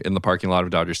alone in the parking lot of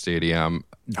Dodger Stadium,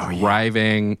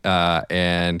 driving,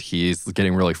 and he's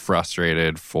getting really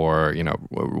frustrated for,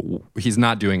 he's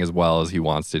not doing as well as he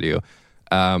wants to do.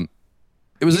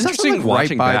 It was interesting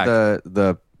watching right by back.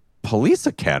 the police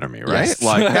academy, right? Yes.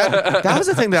 Like that was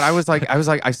the thing that I was like,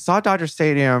 I saw Dodger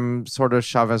Stadium, sort of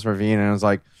Chavez Ravine, and I was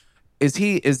like,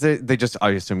 they just, I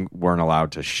assume, weren't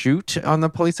allowed to shoot on the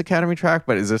police academy track,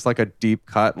 but is this like a deep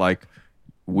cut? Like,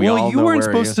 you weren't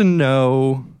supposed to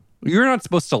know. You're not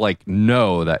supposed to like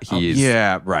know that he's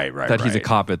that he's a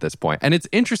cop at this point. And it's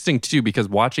interesting too, because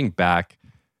watching back,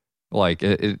 like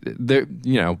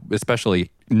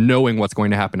especially knowing what's going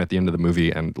to happen at the end of the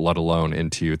movie, and let alone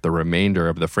into the remainder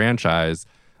of the franchise,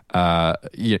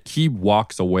 he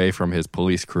walks away from his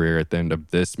police career at the end of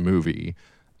this movie,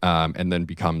 and then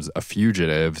becomes a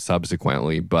fugitive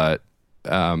subsequently. But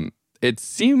it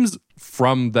seems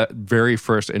from that very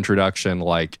first introduction,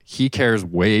 like he cares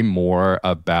way more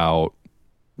about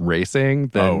racing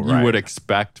than you would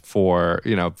expect for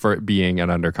it being an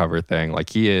undercover thing. Like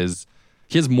he has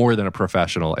more than a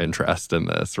professional interest in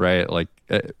this, right? Like,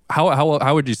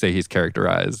 how would you say he's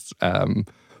characterized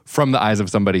from the eyes of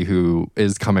somebody who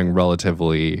is coming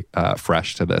relatively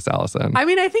fresh to this, Allison? I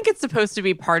mean, I think it's supposed to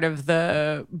be part of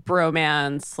the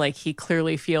bromance. Like, he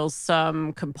clearly feels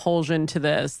some compulsion to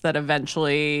this that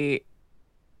eventually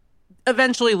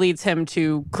leads him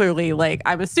to clearly, like,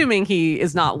 I'm assuming he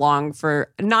is not long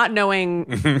for not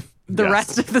knowing the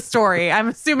rest of the story. I'm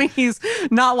assuming he's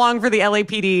not long for the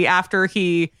LAPD after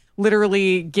he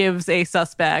literally gives a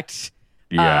suspect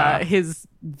his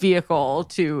vehicle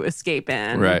to escape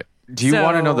in. Right. Do you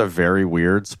want to know the very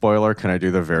weird spoiler? Can I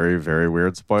do the very, very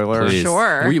weird spoiler? Please.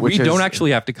 Sure. We don't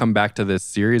actually have to come back to this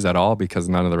series at all because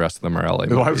none of the rest of them are LA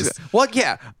movies. Well,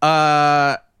 yeah.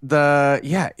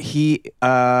 He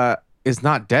is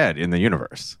not dead in the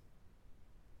universe.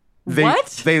 What?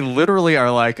 They literally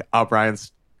are like, oh,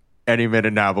 Brian's any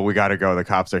minute now, but we got to go. The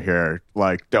cops are here.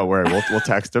 Like, don't worry, we'll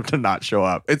text him to not show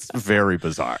up. It's very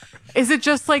bizarre. Is it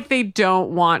just like they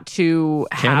don't want to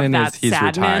Canon have that is he's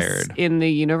sadness retired. in the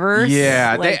universe?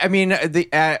 Yeah, Like,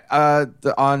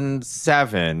 on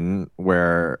 7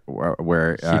 where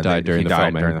He died during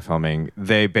the filming.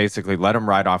 they basically let him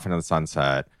ride off into the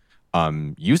sunset.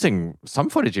 Using some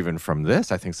footage even from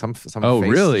this, I think some Oh,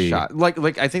 face really? shot.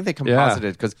 Like I think they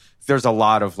composited because there's a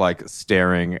lot of like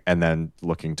staring and then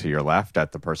looking to your left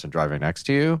at the person driving next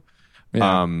to you.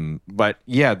 Yeah. But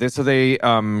yeah, they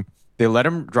let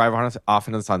him drive off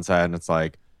into the sunset, and it's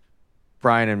like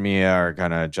Brian and Mia are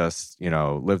gonna just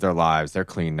live their lives. They're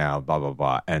clean now, blah blah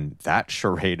blah, and that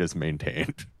charade is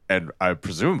maintained, and I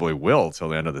presumably will till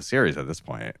the end of the series at this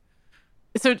point.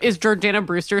 so is Jordana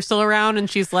Brewster still around? And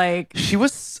she's like, She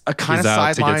was a kind He's of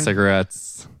out to get sidelined.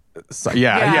 cigarettes.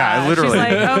 Yeah, literally. She's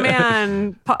like, oh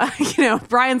man,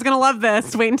 Brian's gonna love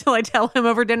this. Wait until I tell him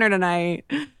over dinner tonight.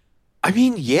 I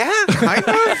mean, yeah, kind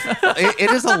of.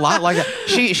 It is a lot like that.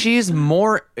 She's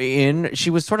more in. She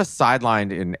was sort of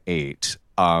sidelined in 8,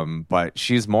 but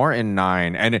she's more in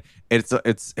 9, and it's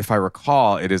if I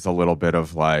recall, it is a little bit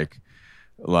of like,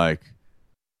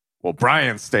 well,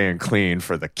 Brian's staying clean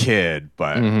for the kid,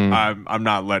 but I'm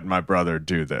not letting my brother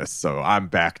do this, so I'm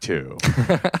back too.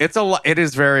 It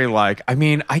is very like. I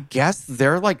mean, I guess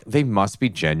they must be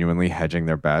genuinely hedging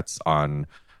their bets on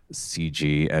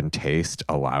CG and taste,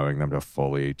 allowing them to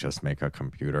fully just make a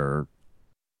computer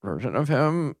version of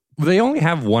him. They only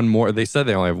have one more. They said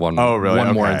they only have one. Oh, really?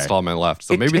 One more Okay. installment left.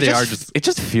 So maybe they are just. It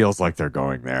just feels like they're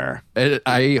going there.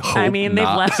 I hope. I mean, they've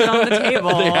not. left it on the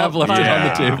table. They have left it on Yeah.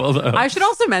 the table, though. I should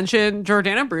also mention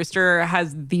Jordana Brewster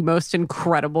has the most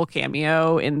incredible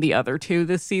cameo in the other 2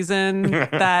 this season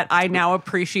that I now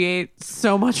appreciate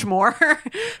so much more,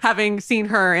 having seen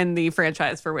her in the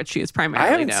franchise for which she is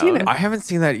primarily known. I haven't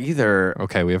seen that either.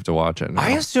 Okay, we have to watch it now. I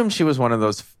assumed she was one of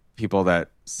those people that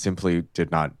simply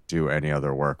did not do any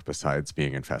other work besides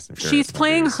being in Fast and Furious. She's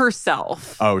playing movies.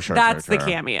 herself. Oh, sure. That's sure. the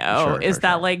cameo. Sure, is sure,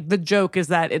 that sure. like the joke is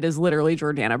that it is literally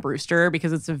Jordana Brewster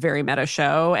because it's a very meta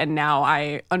show, and now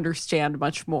I understand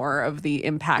much more of the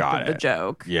impact Got of the it.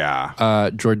 joke. Yeah.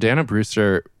 Jordana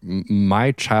Brewster,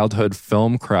 my childhood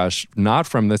film crush, not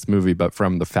from this movie, but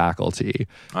from The Faculty.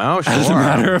 Oh, sure. As a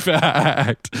matter of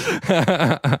fact.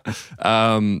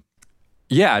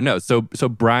 Yeah, no. So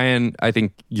Brian, I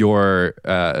think your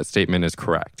statement is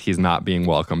correct. He's not being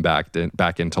welcomed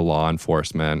back into law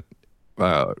enforcement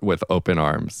with open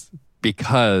arms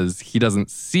because he doesn't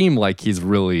seem like he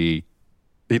cares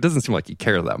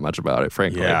that much about it,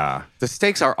 frankly. Yeah. The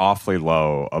stakes are awfully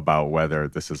low about whether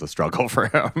this is a struggle for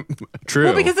him. True.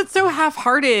 Well, because it's so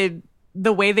half-hearted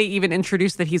the way they even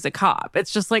introduce that he's a cop.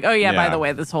 It's just like, oh yeah, by Yeah. the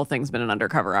way, this whole thing's been an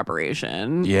undercover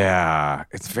operation. Yeah,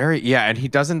 it's very and he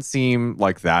doesn't seem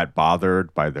like that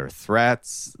bothered by their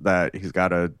threats that he's got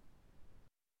to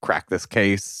crack this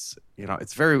case.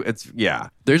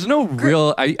 There's no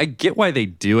real. I get why they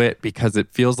do it because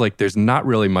it feels like there's not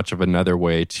really much of another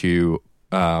way to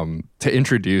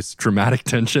introduce dramatic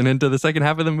tension into the second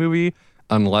half of the movie,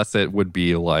 unless it would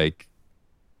be like,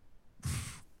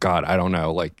 God, I don't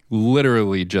know, like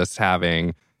literally just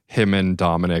having him and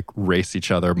Dominic race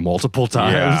each other multiple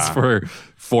times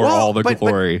for all the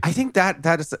glory. But I think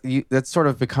that sort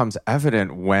of becomes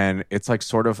evident when it's like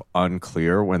sort of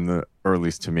unclear or at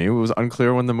least to me, it was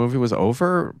unclear when the movie was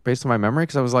over based on my memory.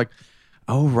 Because I was like,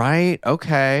 oh, right.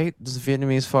 Okay. Those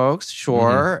Vietnamese folks.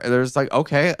 Sure. There's like,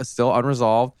 okay, it's still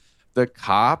unresolved. The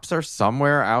cops are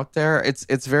somewhere out there.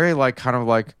 It's very like kind of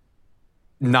like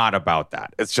not about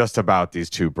that. It's just about these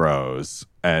two bros.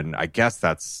 And I guess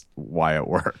that's why it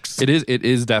works. It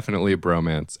is definitely a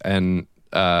bromance. And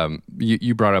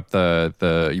you brought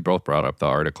up you both brought up the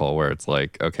article where it's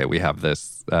like, okay, we have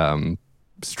this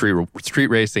street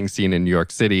racing scene in New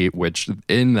York City, which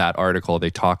in that article they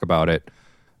talk about it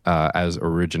as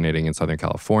originating in Southern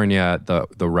California.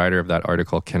 The writer of that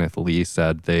article, Kenneth Lee,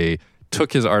 said they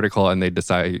took his article and they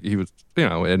decided he was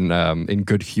in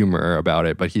good humor about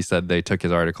it, but he said they took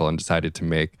his article and decided to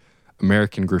make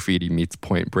American Graffiti meets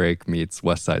Point Break meets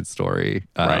West Side Story.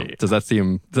 Right. Does that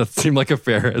seem like a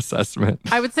fair assessment?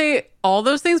 I would say all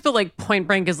those things, but like Point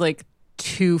Break is like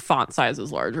 2 font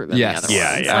sizes larger than Yes. the other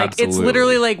Yeah, ones. yeah, like it's absolutely.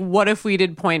 literally like, what if we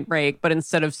did Point Break, but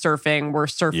instead of surfing, we're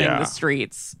surfing the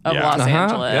streets of Yeah. Los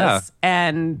Angeles. Yeah.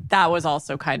 And that was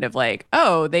also kind of like,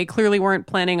 oh, they clearly weren't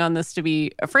planning on this to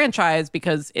be a franchise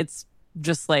because it's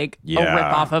just like a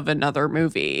ripoff of another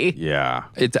movie. Yeah.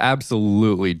 It's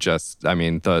absolutely just, I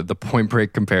mean, the Point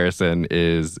Break comparison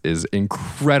is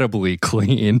incredibly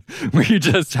clean, where you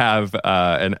just have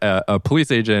a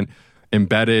police agent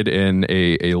embedded in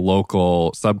a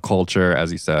local subculture.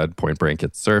 As you said, Point Break,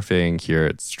 it's surfing. Here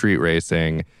it's street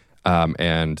racing.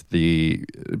 And the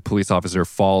police officer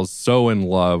falls so in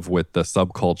love with the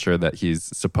subculture that he's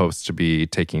supposed to be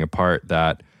taking apart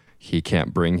that he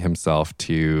can't bring himself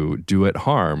to do it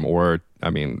harm. Or,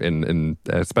 I mean, in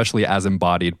especially as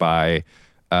embodied by,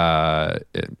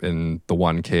 in the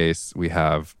one case, we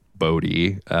have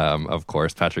Bodhi, of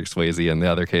course, Patrick Swayze. In the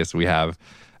other case, we have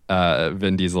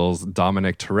Vin Diesel's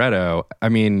Dominic Toretto. I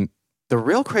mean, the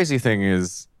real crazy thing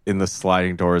is in the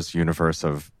Sliding Doors universe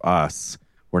of Us,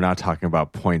 we're not talking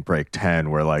about Point Break 10,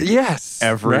 where like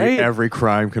every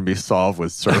crime can be solved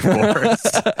with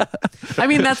surfboards. I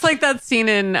mean, that's like that scene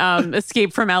in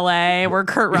Escape from LA where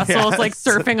Kurt Russell's like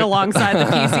surfing alongside the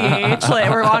PCH,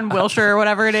 like, or on Wilshire or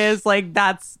whatever it is. Like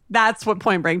that's what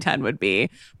Point Break 10 would be.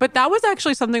 But that was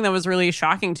actually something that was really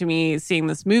shocking to me seeing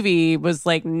this movie, was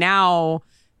like, now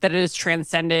that it has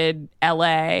transcended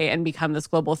LA and become this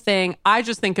global thing, I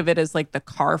just think of it as like the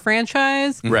car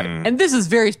franchise. Right. And this is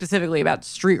very specifically about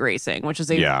street racing, which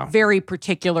is a very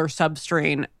particular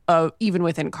substrain of even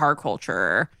within car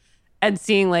culture. And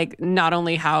seeing like not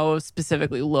only how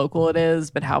specifically local it is,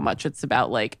 but how much it's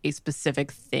about like a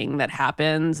specific thing that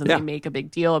happens. And they make a big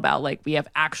deal about like, we have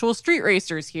actual street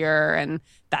racers here, and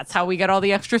that's how we get all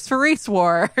the extras for Race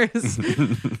Wars.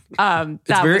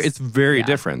 It's very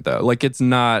different though. Like it's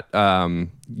not,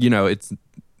 it's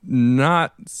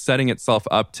not setting itself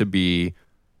up to be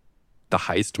the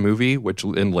heist movie, which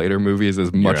in later movies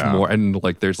is much more, and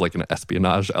like there's like an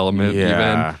espionage element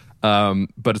even.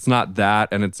 But it's not that,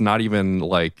 and it's not even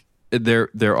like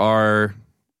there are.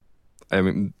 I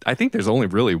mean, I think there's only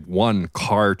really one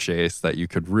car chase that you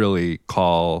could really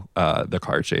call the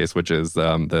car chase, which is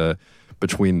the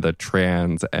between the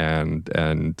trans and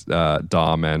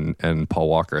Dom and Paul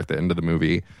Walker at the end of the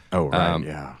movie. Oh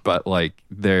right, But like,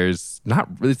 there's not.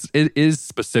 It is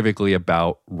specifically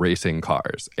about racing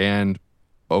cars and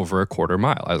over a quarter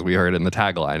mile, as we heard in the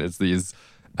tagline. It's these.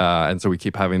 And so we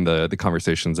keep having the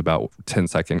conversations about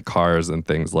 10-second cars and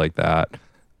things like that.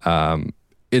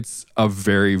 It's a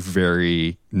very,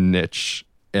 very niche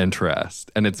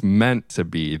interest. And it's meant to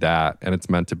be that. And it's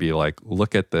meant to be like,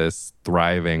 look at this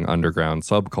thriving underground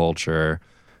subculture.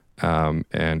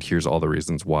 And here's all the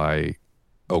reasons why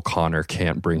O'Connor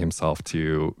can't bring himself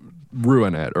to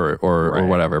ruin it or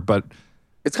whatever. But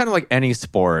it's kind of like any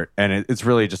sport. And it's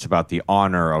really just about the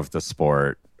honor of the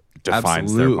sport.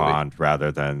 Defines their bond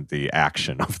rather than the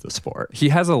action of the sport. He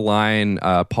has a line,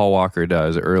 Paul Walker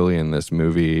does early in this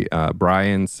movie.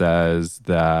 Brian says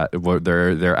that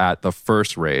they're at the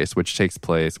first race, which takes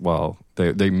place, well,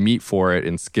 they meet for it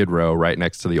in Skid Row, right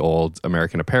next to the old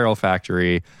American Apparel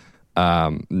factory,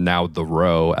 now the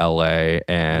Row, LA,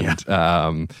 and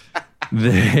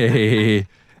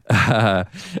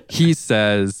he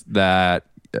says that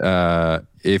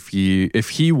if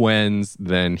he wins,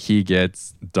 then he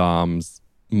gets Dom's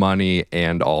money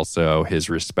and also his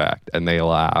respect. And they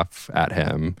laugh at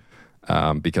him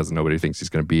because nobody thinks he's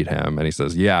going to beat him. And he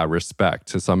says, yeah, respect.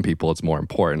 To some people, it's more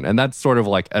important. And that's sort of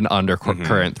like an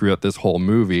undercurrent throughout this whole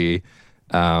movie,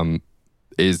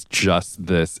 is just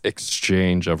this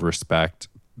exchange of respect,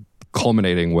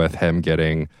 culminating with him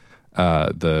getting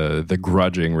the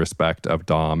grudging respect of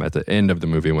Dom at the end of the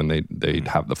movie when they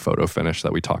have the photo finish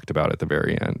that we talked about at the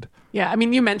very end. Yeah, I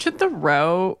mean, you mentioned The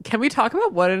Row. Can we talk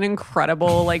about what an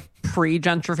incredible like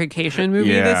pre-gentrification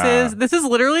movie this is? This is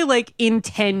literally like in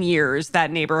 10 years that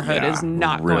neighborhood is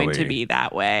not going to be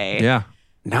that way. Yeah.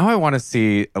 Now I want to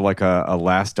see like a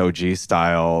Last OG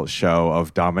style show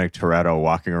of Dominic Toretto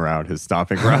walking around his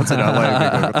stomping grounds in LA and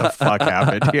being like, what the fuck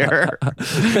happened here?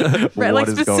 Right, like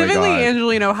specifically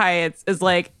Angelino Heights is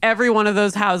like every one of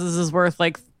those houses is worth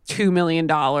like $2 million.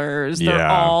 They're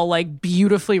all like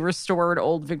beautifully restored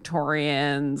old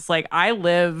Victorians. Like I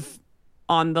live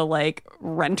on the like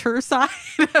renter side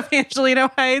of Angelino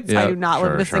Heights. I do not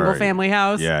live in a single family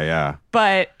house. Yeah.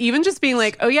 But even just being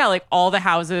like, oh yeah, like all the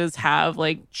houses have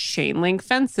like chain link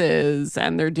fences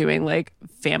and they're doing like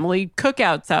family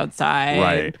cookouts outside.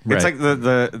 Right. It's like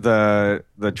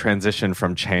the transition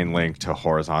from chain link to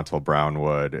horizontal brown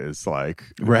wood is like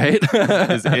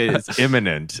is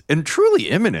imminent and truly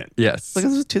imminent. Yes. Like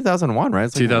this was 2001, right?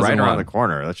 It's like right around the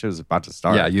corner. That shit was about to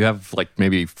start. Yeah, you have like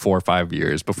maybe 4 or 5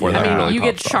 years before that really you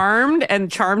get Charmed,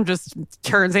 and Charmed just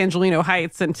turns Angelino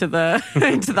Heights into the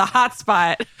into the hot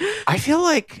spot. I feel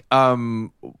like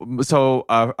so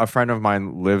a friend of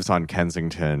mine lives on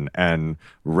Kensington and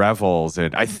revels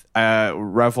in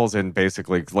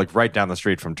basically like right down the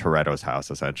street from Toretto's house,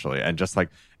 essentially, and just like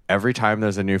every time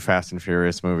there's a new Fast and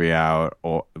Furious movie out,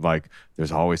 or like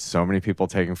there's always so many people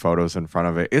taking photos in front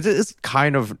of it. It is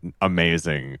kind of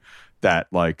amazing that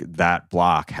like that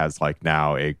block has like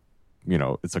now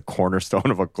it's a cornerstone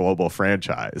of a global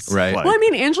franchise. Right. Like, Well, I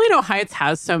mean, Angelino Heights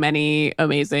has so many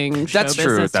amazing show That's true,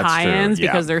 business that's tie-ins true,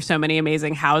 yeah. because there's so many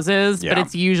amazing houses, but Yeah.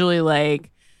 it's usually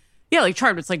like, like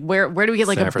Charmed. It's like, where do we get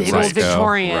like San a big old Francisco,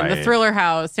 Victorian, the right. Thriller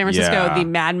House, San Francisco, Yeah. the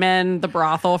Mad Men, the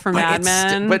brothel from Mad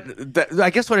Men. I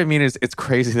guess what I mean is it's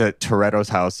crazy that Toretto's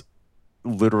house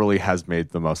literally has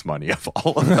made the most money of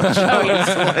all of those shows.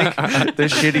 Like the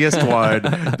shittiest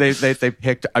one, they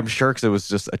picked. I'm sure because it was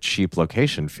just a cheap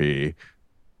location fee,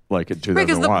 like in 2001.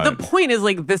 Right, because the point is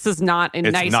like this is not a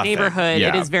It's nice nothing. neighborhood. Yeah.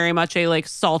 It is very much a like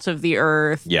salt of the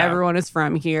earth. Yeah. Everyone is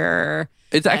from here.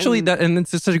 It's actually that, and it's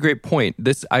just such a great point.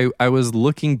 I was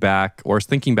looking back or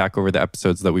thinking back over the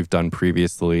episodes that we've done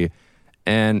previously,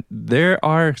 and there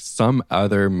are some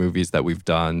other movies that we've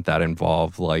done that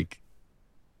involve like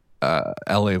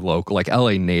LA local, like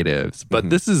LA natives, but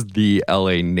this is the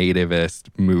LA nativist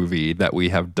movie that we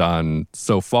have done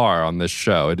so far on this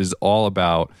show. It is all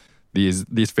about these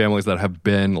families that have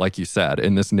been, like you said,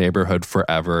 in this neighborhood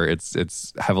forever.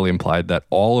 It's heavily implied that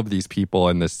all of these people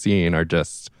in this scene are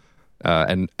just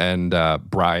and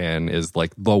Brian is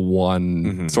like the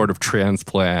one sort of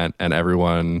transplant, and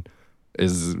everyone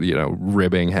is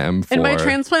ribbing him for. And by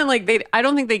transplant, like I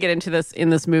don't think they get into this in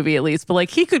this movie at least, but like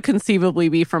he could conceivably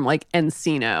be from like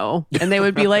Encino, and they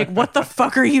would be like, "What the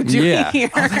fuck are you doing Yeah.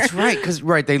 here?" Oh, that's right. Because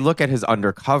they look at his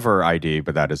undercover ID,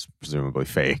 but that is presumably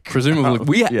fake. Presumably,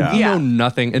 we Yeah. know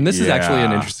nothing, and this is actually an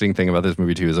Yeah. interesting thing about this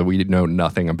movie too, is that we know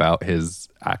nothing about his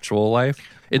actual life.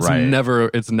 It's Right.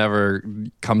 never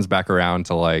comes back around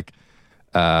to like.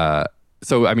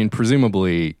 So I mean,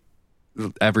 presumably,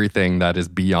 everything that is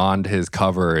beyond his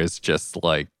cover is just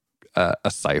like a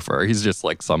cipher. He's just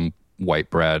like some white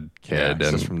bread Yeah, kid, it's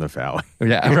and just from the valley.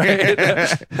 yeah,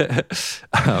 right.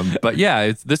 But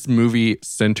yeah, this movie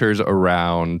centers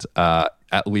around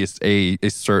at least a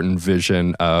certain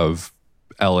vision of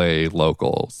LA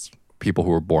locals, people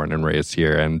who were born and raised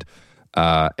here, and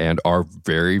are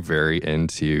very, very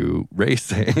into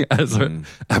racing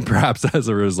perhaps as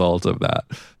a result of that.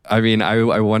 I mean,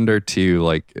 I wonder too,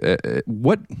 like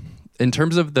what in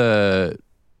terms of the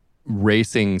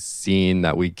racing scene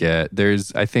that we get,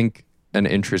 there's I think an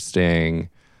interesting,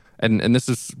 and this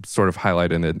is sort of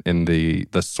highlighted in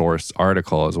the source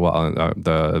article as well.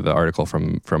 The article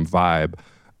from Vibe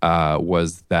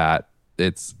was that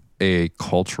it's a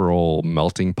cultural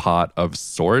melting pot of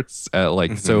sorts.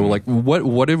 So like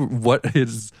what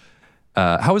is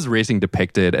how is racing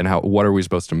depicted, and what are we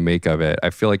supposed to make of it? I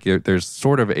feel like there's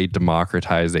sort of a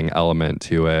democratizing element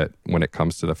to it when it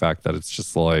comes to the fact that it's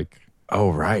just like. Oh,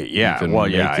 right. Yeah. You can Well,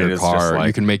 make yeah. your it is car. just like,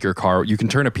 You can make your car. You can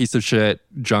turn a piece of shit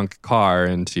junk car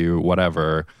into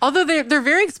whatever. Although they're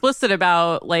very explicit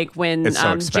about like when It's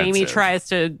so Jamie expensive. tries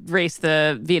to race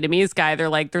the Vietnamese guy, they're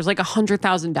like, there's like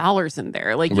 $100,000 in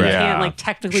there. Like you Right. can't Yeah. like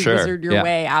technically Sure. wizard your Yeah.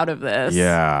 way out of this.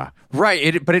 yeah.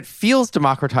 Right. But it feels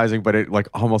democratizing, but it like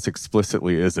almost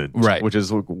explicitly isn't. Right. Which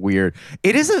is like, weird.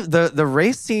 It isn't the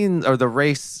race scene or the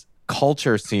race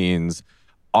culture scenes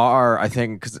I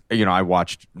think, because, I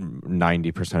watched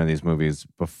 90% of these movies,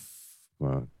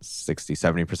 60,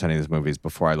 70% of these movies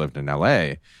before I lived in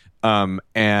LA.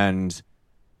 And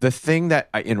the thing that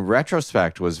in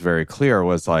retrospect was very clear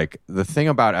was like the thing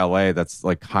about LA that's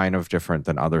like kind of different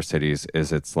than other cities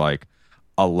is it's like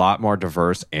a lot more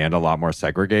diverse and a lot more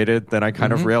segregated than I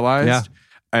kind of realized. Yeah.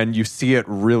 And you see it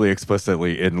really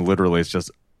explicitly in literally it's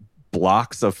just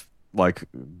blocks of like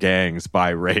gangs by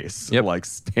race, like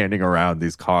standing around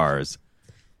these cars.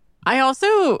 I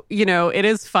also, it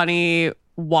is funny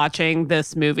watching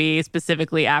this movie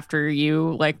specifically after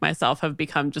you, like myself, have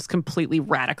become just completely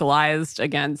radicalized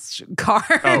against cars.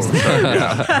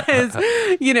 Because,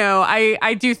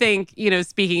 I do think,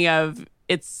 speaking of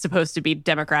it's supposed to be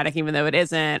democratic, even though it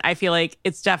isn't, I feel like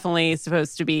it's definitely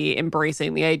supposed to be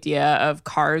embracing the idea of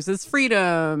cars as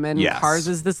freedom and Yes. cars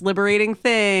as this liberating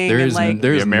thing. There's and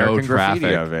The no American graffiti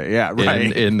traffic of it. Yeah,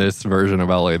 right. in this version of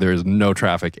LA. There's no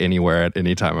traffic anywhere at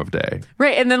any time of day.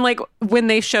 Right. And then, like, when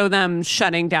they show them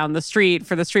shutting down the street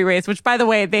for the street race, which, by the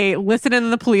way, they listen in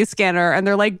the police scanner and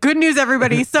they're like, good news,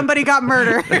 everybody, somebody got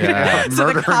murdered. Yeah. So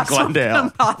Murder the in cops won't Glendale.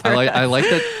 come bother I like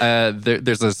us. that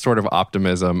there's a sort of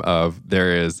optimism of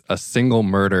there is a single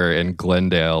murder in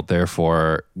Glendale,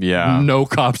 therefore Yeah. no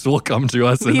cops will come to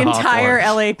us in The entire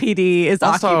Hawthorne. LAPD is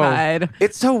Also, occupied.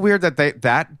 it's so weird that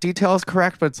that detail is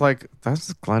correct, but it's like,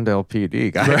 that's Glendale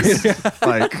PD, guys.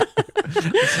 Like,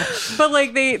 But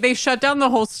like they shut down the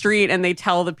whole street and they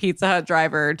tell the Pizza Hut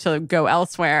driver to go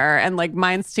elsewhere. And like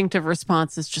my instinctive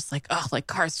response is just like, oh, like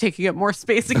cars taking up more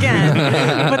space again.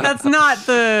 But that's not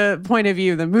the point of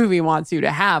view the movie wants you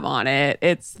to have on it.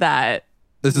 It's that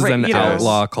This is Right, an you know,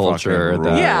 outlaw culture. fucking That,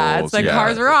 rules. yeah, it's like Yeah.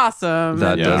 cars are awesome.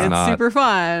 That and does it's not- super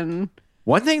fun.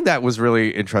 one thing that was really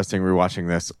interesting rewatching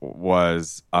this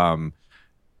was,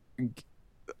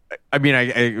 I mean,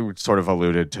 I sort of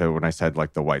alluded to when I said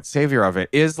like the white savior of it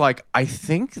is like, I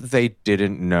think they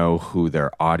didn't know who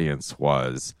their audience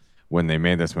was when they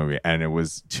made this movie. And it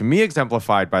was, to me,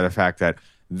 exemplified by the fact that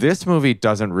this movie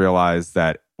doesn't realize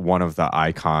that one of the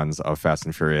icons of Fast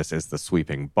and Furious is the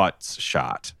sweeping butts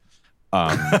shot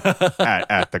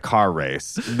at the car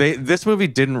race. This movie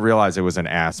didn't realize it was an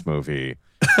ass movie,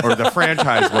 or the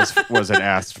franchise was an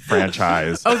ass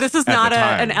franchise. Oh, this is at not the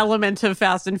time. an element of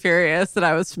Fast and Furious that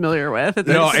I was familiar with. It's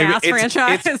an ass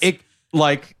franchise.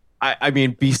 I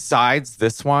mean, besides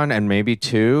this one and maybe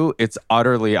two, it's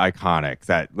utterly iconic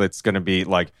that it's going to be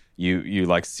like you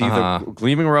like see the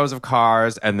gleaming rows of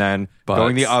cars, and then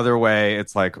going the other way,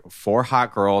 it's like four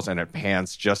hot girls, and it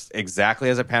pans just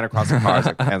exactly as it panned across the cars,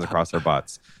 it pans across their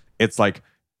butts. It's like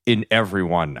in every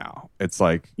one now. It's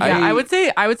like Yeah, I would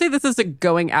say this is a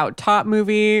going out top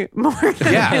movie more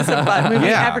than it is a butt movie.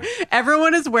 Yeah.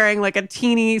 Everyone is wearing like a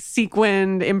teeny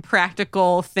sequined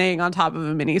impractical thing on top of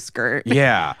a mini skirt.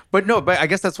 Yeah, but I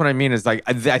guess that's what I mean is like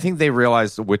I think they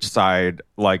realized which side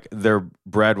like their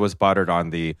bread was buttered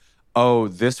on.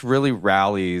 This really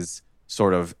rallies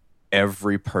sort of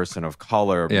every person of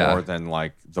color more than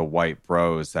like the white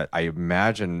bros that I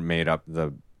imagine made up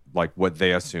the like what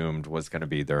they assumed was going to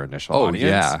be their initial audience.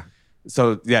 Yeah.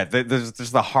 So yeah, there's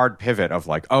the hard pivot of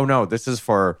like, oh no, this is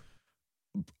for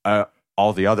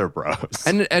all the other bros.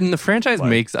 And the franchise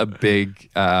makes a big,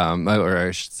 or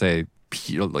I should say,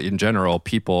 in general,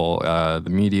 people, the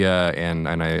media, and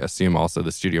I assume also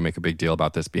the studio make a big deal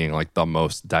about this being like the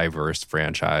most diverse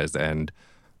franchise, and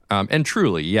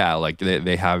truly, yeah, like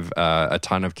they have a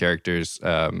ton of characters,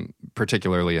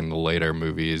 particularly in the later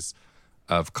movies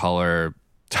of color.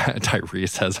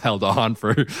 Tyrese has held on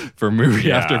for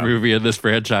movie after movie in this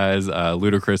franchise.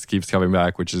 Ludacris keeps coming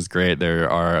back, which is great. There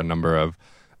are a number of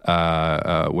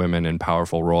women in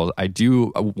powerful roles. I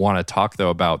do want to talk though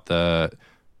about the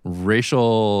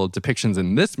racial depictions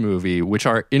in this movie, which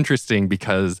are interesting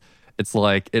because it's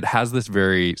like it has this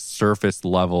very surface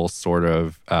level sort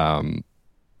of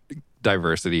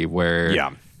diversity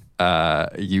where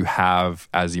you have,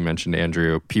 as you mentioned,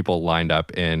 Andrew, people lined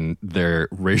up in their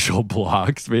racial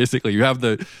blocks. Basically, you have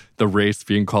the race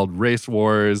being called race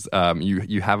wars.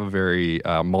 You have a very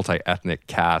multi-ethnic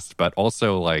cast, but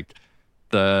also like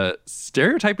the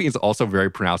stereotyping is also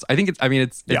very pronounced. I think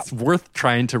it's worth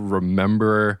trying to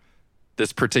remember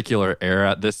this particular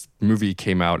era. This movie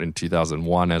came out in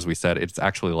 2001, as we said. It's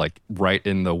actually like right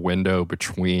in the window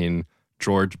between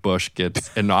George Bush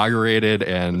gets inaugurated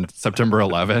and September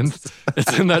 11th.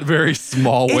 It's in that very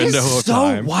small window of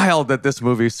time. It's so wild that this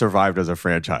movie survived as a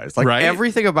franchise. Like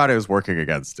everything about it is working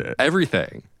against it.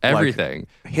 Everything.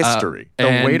 History.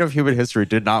 The weight of human history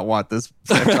did not want this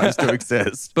franchise to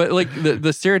exist. But like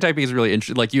the stereotyping is really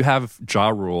interesting. Like you have Ja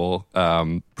Rule,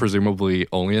 presumably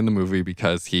only in the movie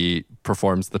because he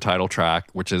performs the title track,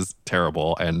 which is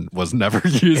terrible and was never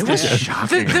used. It was again.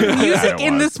 shocking. The music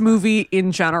in this movie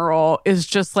in general is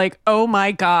just like, oh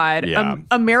my God. Yeah.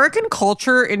 American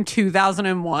culture in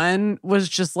 2001 was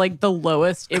just like the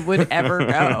lowest it would ever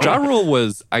go. Ja Rule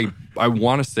was, I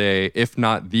want to say, if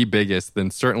not the biggest,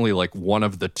 then certainly like one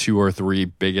of the 2 or 3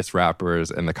 biggest rappers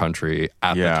in the country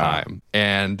at the time.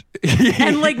 And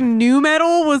like new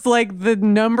metal was like the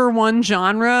 #1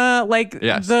 genre. Like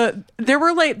there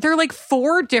are like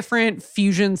 4 different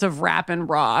fusions of rap and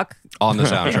rock on the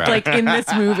soundtrack. like in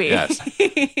this movie. Yes,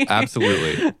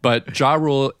 absolutely. But Ja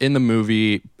Rule in the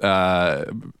movie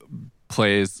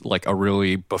plays like a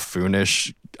really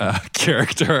buffoonish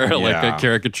character, like a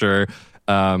caricature.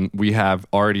 We have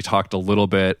already talked a little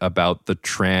bit about the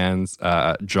trans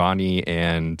Johnny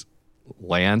and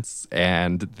Lance,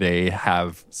 and they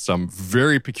have some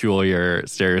very peculiar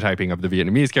stereotyping of the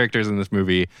Vietnamese characters in this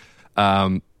movie.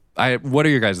 What are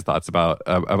your guys' thoughts about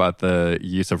the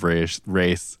use of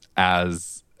race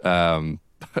as a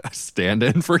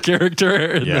stand-in for character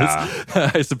in this,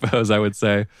 I suppose I would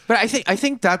say. But I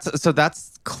think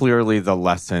that's clearly the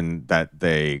lesson that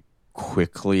they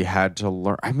quickly had to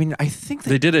learn. I mean, I think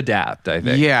They did adapt, I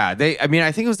think. yeah, I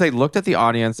think it was they looked at the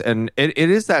audience, and it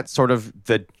is that sort of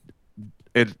the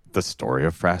story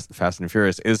of Fast and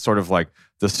Furious is sort of like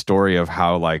the story of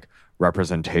how like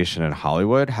representation in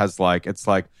Hollywood has like, it's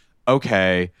like,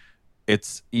 okay,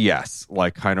 it's yes,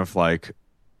 like kind of like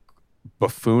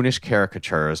buffoonish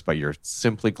caricatures, but you're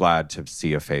simply glad to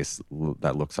see a face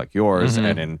that looks like yours. Mhm.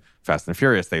 And in Fast and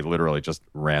Furious, they literally just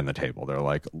ran the table. They're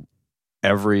like,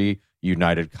 every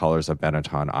United Colors of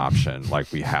Benetton option,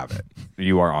 like we have it.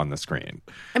 You are on the screen.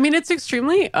 I mean, it's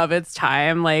extremely of its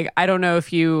time. Like, I don't know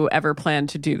if you ever plan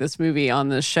to do this movie on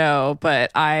this show,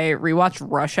 but I rewatched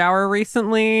Rush Hour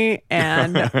recently,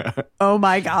 and oh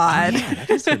my God. Yeah, that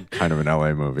is kind of an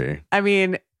LA movie. I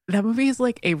mean, that movie is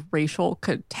like a racial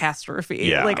catastrophe.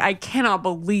 Yeah. Like, I cannot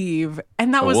believe.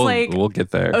 And that was we'll get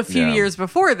there. a few Yeah. years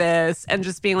before this, and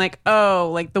just being like,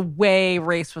 oh, like the way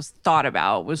race was thought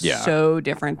about was Yeah. so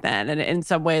different then. And in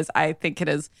some ways, I think it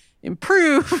has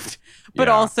improved, but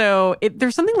Yeah. also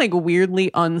there's something like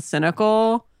weirdly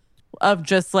uncynical of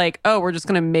just like, oh, we're just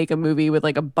gonna make a movie with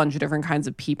like a bunch of different kinds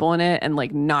of people in it, and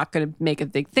like not gonna make a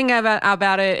big thing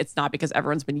about it. It's not because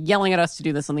everyone's been yelling at us to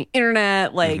do this on the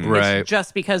internet. Like, Right. it's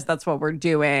just because that's what we're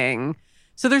doing.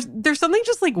 So there's something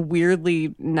just like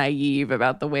weirdly naive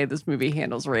about the way this movie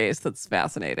handles race that's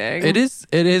fascinating. It is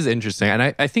interesting.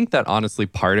 And I think that honestly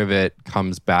part of it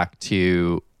comes back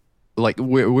to like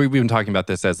we've been talking about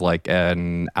this as like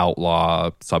an outlaw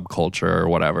subculture or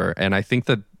whatever. And I think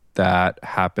that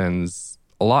happens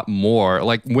a lot more.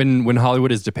 Like when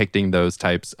Hollywood is depicting those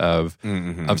types of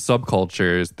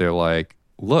subcultures, they're like,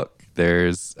 look,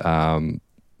 there's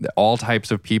all types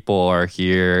of people are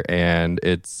here, and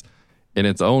it's in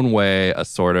its own way a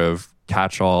sort of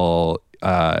catch-all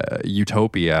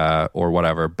utopia or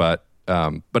whatever, but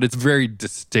it's very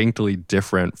distinctly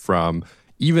different from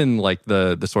even like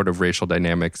the sort of racial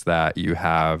dynamics that you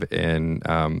have in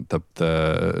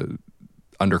the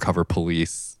undercover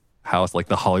police house, like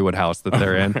the Hollywood house that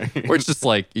they're in, where it's just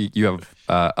like you have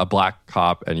a black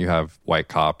cop and you have white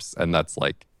cops, and that's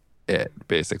like it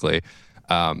basically.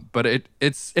 But it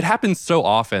happens so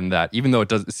often that even though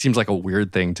it seems like a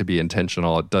weird thing to be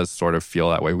intentional, it does sort of feel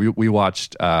that way. We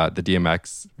watched the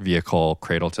DMX vehicle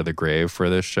Cradle to the Grave for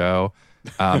this show.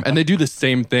 And they do the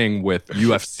same thing with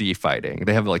UFC fighting.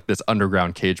 They have like this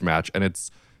underground cage match, and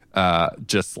it's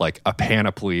just like a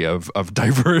panoply of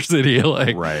diversity,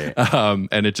 like Right.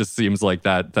 And it just seems like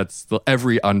that's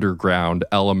every underground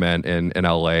element in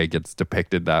LA gets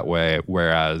depicted that way,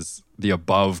 whereas the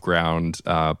above ground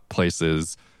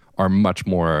places are much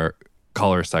more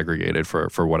color segregated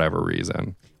for whatever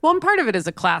reason. Well, and part of it is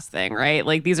a class thing, right?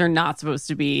 Like, these are not supposed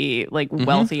to be like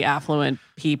wealthy, affluent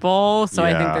people. So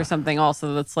I think Yeah. there's something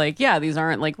also that's like, yeah, these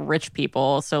aren't like rich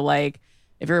people. So like,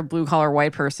 if you're a blue collar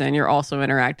white person, you're also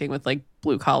interacting with like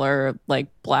blue collar, like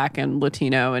Black and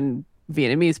Latino and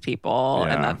Vietnamese people,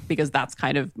 Yeah. and that because that's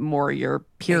kind of more your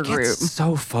peer It group. gets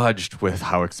so fudged with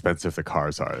how expensive the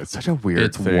cars are. It's such a weird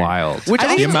It's thing. wild. Which I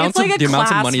think the it's amounts like of a the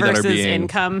amounts of class money that are versus being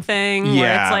income thing, where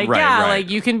Yeah, it's like, right, yeah, right. like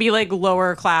you can be like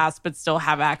lower class but still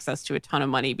have access to a ton of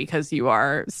money because you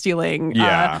are stealing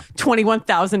Yeah.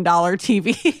 $21,000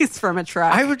 TVs from a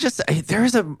truck. I would just,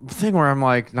 there's a thing where I'm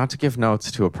like, not to give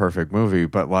notes to a perfect movie,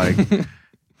 but like,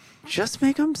 just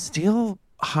make them steal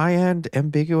high-end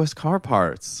ambiguous car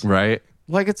parts. right.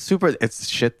 Like, it's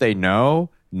shit they know.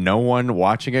 No one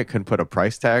watching it can put a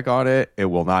price tag on it. It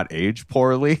will not age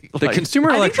poorly. The Like, consumer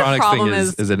I think the electronics thing problem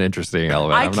is an interesting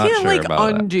element. I I'm not can't sure like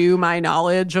about that. undo my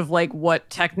knowledge of like what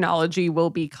technology will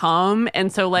become.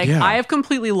 And so like Yeah. I have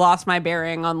completely lost my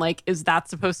bearing on like, is that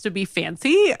supposed to be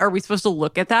fancy? Are we supposed to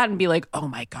look at that and be like, oh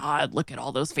my God, look at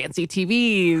all those fancy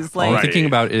TVs? All I'm Like, Right. thinking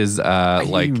about is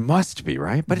like you must be,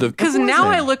 right? But because now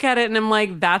I look at it and I'm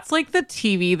like, that's like the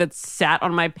TV that sat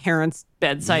on my parents'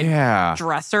 bedside Yeah.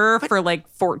 dresser for like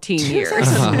 14 years.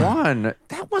 2001,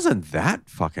 that wasn't that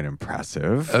fucking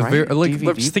impressive. a right? very, like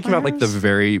DVD just thinking about like the players?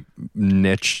 very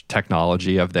niche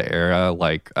technology of the era,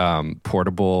 like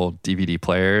portable DVD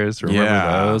players. Remember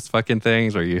Yeah. those fucking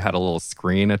things where you had a little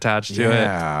screen attached to it?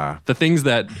 Yeah. The things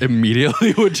that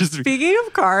immediately would just Speaking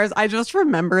of cars, I just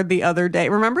remembered the other day.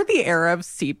 Remember the era of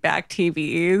seatback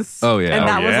TVs? Oh, yeah. And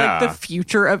that Oh, was yeah. like the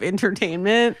future of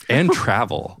entertainment. and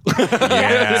travel.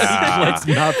 Yeah. Let's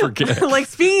not forget. Like,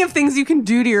 speaking of things you can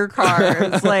do to your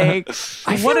cars, like,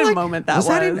 I what feel a like- moment that was.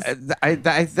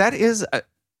 that is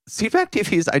seatback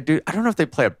TVs. I don't know if they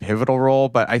play a pivotal role,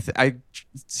 but I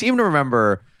seem to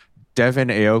remember Devin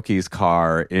Aoki's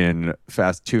car in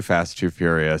Too Fast, Too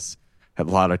Furious had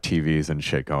a lot of TVs and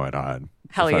shit going on.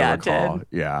 Hell if I yeah, it recall. did.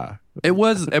 Yeah. It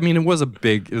was a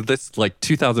big, this like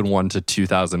 2001 to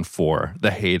 2004,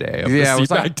 the heyday of the it was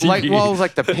CPAC TV. it was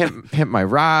like the Pimp My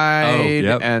Ride,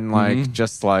 yep. and like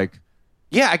just like,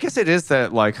 yeah, I guess it is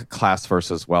that like class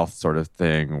versus wealth sort of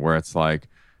thing where it's like,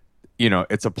 you know,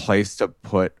 it's a place to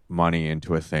put money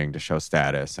into a thing to show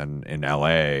status, and in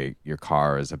LA, your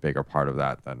car is a bigger part of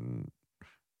that than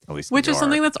at least Which New is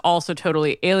something York. that's also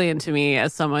totally alien to me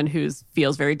as someone who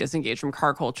feels very disengaged from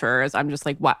car culture. As I'm just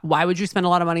like, why would you spend a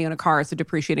lot of money on a car? It's a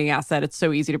depreciating asset. It's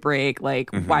so easy to break. Like,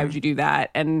 why would you do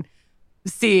that? And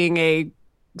seeing a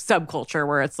subculture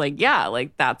where it's like, yeah,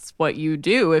 like that's what you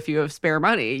do if you have spare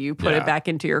money. You put it back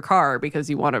into your car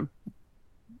because you want to,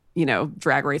 you know,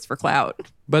 drag race for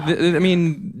clout. But I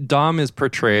mean, Dom is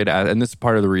portrayed as, and this is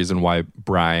part of the reason why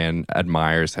Brian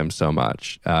admires him so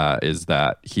much, is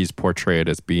that he's portrayed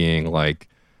as being like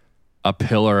a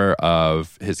pillar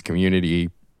of his community,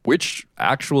 which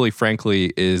actually,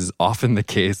 frankly, is often the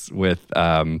case with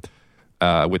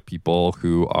people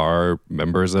who are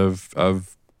members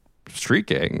of street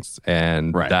gangs,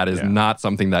 and that is not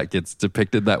something that gets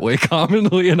depicted that way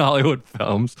commonly in Hollywood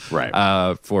films,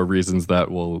 for reasons that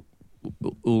we'll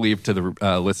leave to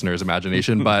the listener's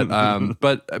imagination. But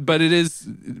but it is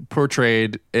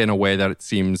portrayed in a way that it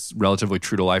seems relatively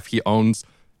true to life. He owns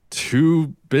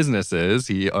 2 businesses.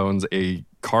 He owns a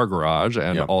car garage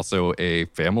and also a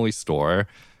family store.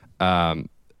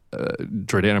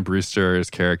 Jordana Brewster's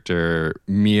character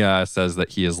Mia says that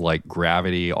he is like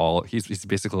gravity. He's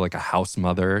basically like a house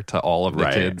mother to all of the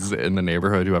kids in the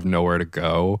neighborhood who have nowhere to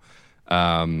go.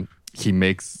 He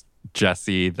makes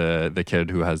Jesse, the kid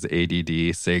who has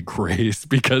ADD, say grace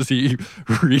because he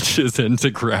reaches in to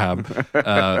grab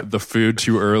the food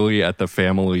too early at the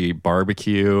family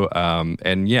barbecue.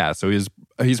 So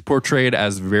he's portrayed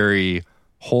as very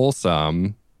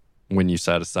wholesome when you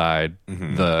set aside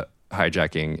the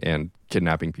hijacking and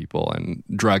kidnapping people and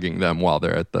drugging them while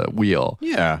they're at the wheel.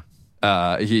 Yeah.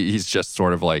 He's just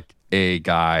sort of like a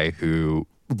guy who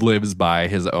lives by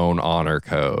his own honor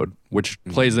code, which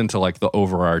plays into like the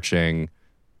overarching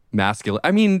masculine.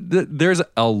 I mean, there's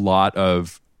a lot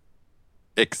of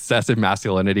excessive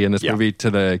masculinity in this movie to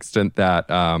the extent that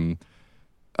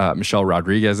Michelle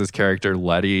Rodriguez's character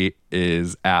Letty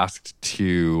is asked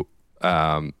to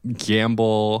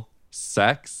gamble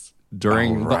sex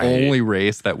during the only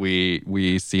race that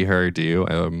we see her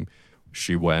do.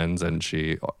 She wins and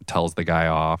she tells the guy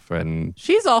off, and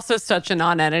she's also such a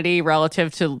non-entity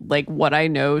relative to like what I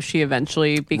know she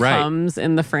eventually becomes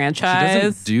in the franchise. She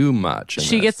doesn't do much.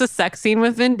 She gets a sex scene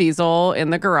with Vin Diesel in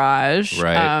the garage.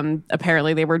 Right.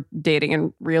 Apparently they were dating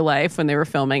in real life when they were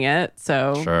filming it.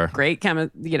 So great 10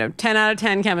 out of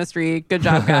 10 chemistry. Good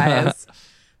job, guys.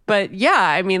 But yeah,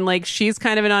 I mean, like, she's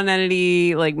kind of a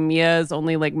non-entity. Like, Mia's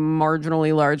only, like,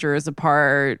 marginally larger as a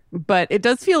part. But it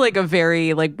does feel like a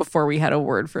very, like, before we had a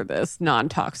word for this,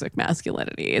 non-toxic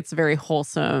masculinity. It's very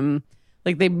wholesome.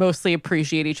 Like, they mostly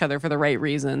appreciate each other for the right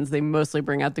reasons. They mostly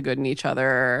bring out the good in each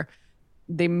other.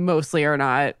 They mostly are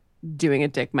not doing a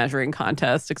dick measuring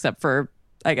contest, except for,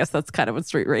 I guess that's kind of what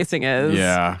street racing is.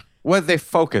 Yeah. Well, they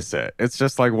focus it. It's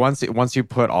just like once you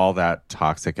put all that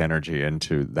toxic energy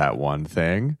into that one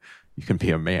thing, you can be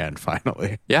a man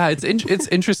finally. Yeah, it's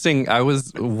interesting.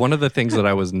 One of the things that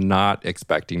I was not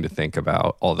expecting to think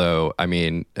about, although I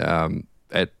mean,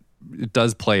 it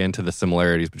does play into the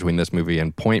similarities between this movie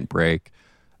and Point Break.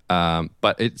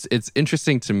 But it's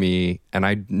interesting to me, and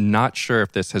I'm not sure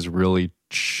if this has really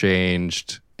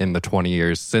changed in the 20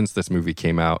 years since this movie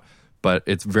came out. But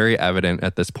it's very evident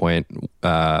at this point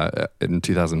in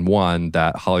 2001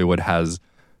 that Hollywood has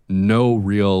no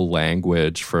real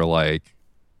language for like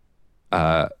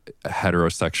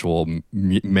heterosexual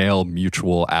male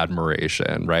mutual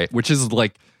admiration, right? Which is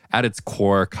like at its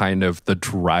core kind of the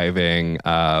driving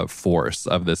force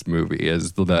of this movie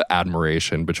is the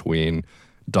admiration between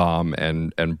Dom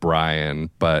and Brian.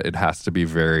 But it has to be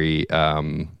very...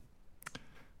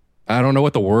 I don't know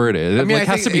what the word is. I mean, it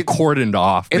has to be cordoned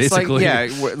off, basically.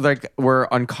 It's like, we're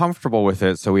uncomfortable with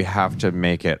it, so we have to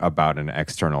make it about an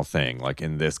external thing. Like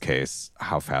in this case,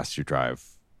 how fast you drive.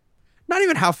 Not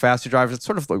even how fast you drive. It's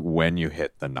sort of like when you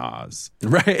hit the NOS.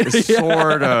 Right. It's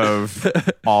sort of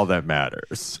all that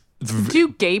matters. Do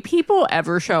gay people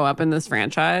ever show up in this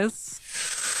franchise?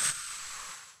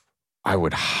 I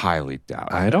would highly doubt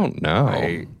it. I don't know.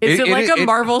 Is it like a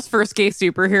Marvel's first gay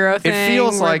superhero thing? It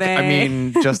feels like, I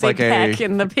mean, just like peck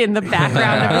in the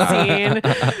background of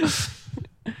the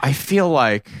scene. I feel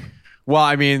like, well,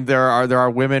 I mean, there are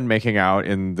women making out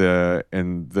in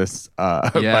this.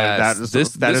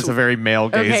 That is a very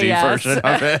male gazy version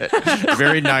of it.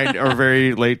 Very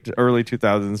very early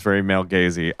 2000s, very male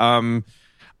gazy.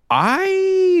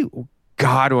 I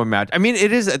got to imagine. I mean,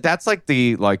 that's like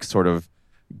the like sort of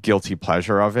guilty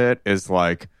pleasure of it is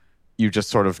like you just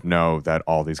sort of know that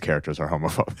all these characters are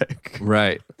homophobic.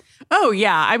 Right. Oh,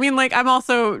 yeah. I mean, like, I'm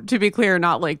also, to be clear,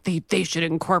 not like they should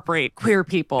incorporate queer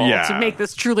people to make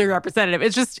this truly representative.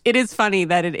 It's just, it is funny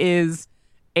that it is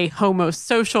a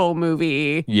homosocial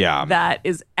movie that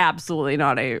is absolutely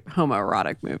not a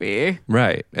homoerotic movie.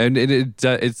 Right. And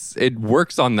it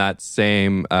works on that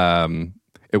same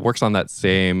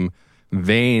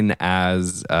vein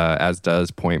as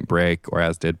does Point Break, or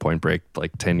as did Point Break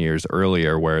like 10 years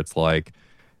earlier, where it's like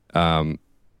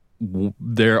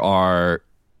there are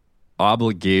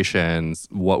obligations,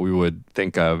 what we would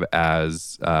think of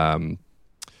as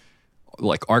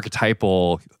like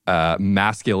archetypal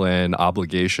masculine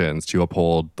obligations to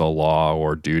uphold the law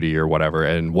or duty or whatever.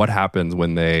 And what happens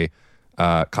when they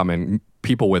come in,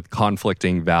 people with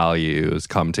conflicting values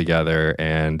come together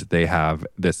and they have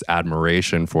this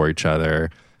admiration for each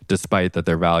other, despite that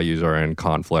their values are in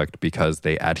conflict, because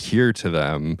they adhere to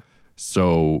them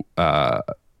so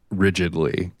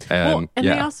rigidly. And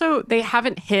they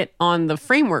haven't hit on the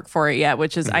framework for it yet,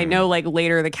 which is I know like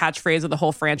later the catchphrase of the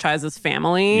whole franchise is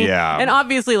family. Yeah. And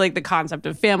obviously like the concept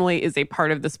of family is a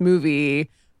part of this movie,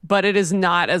 but it is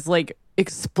not as like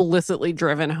explicitly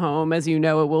driven home as you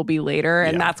know it will be later.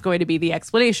 And that's going to be the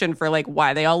explanation for like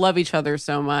why they all love each other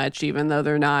so much, even though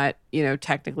they're not, you know,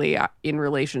 technically in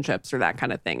relationships or that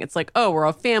kind of thing. It's like, oh, we're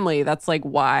a family. That's like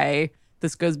why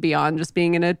this goes beyond just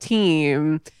being in a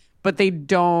team. But they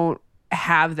don't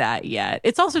have that yet.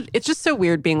 It's just so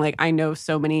weird being like, I know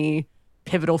so many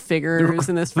pivotal figures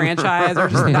in this franchise are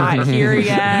just not here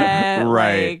yet.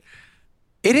 Right. Like,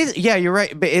 It is, yeah, you're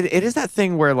right. But it is that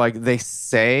thing where like they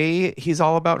say he's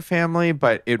all about family,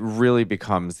 but it really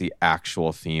becomes the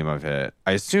actual theme of it.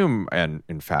 I assume, and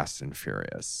in Fast and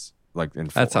Furious, like in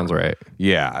 4. That sounds right.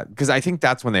 Yeah, because I think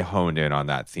that's when they honed in on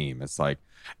that theme. It's like,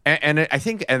 and I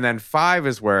think, and then 5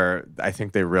 is where I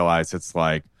think they realize it's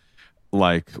like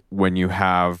when you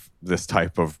have this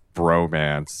type of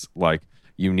bromance, like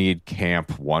you need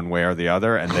camp one way or the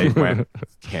other, and they went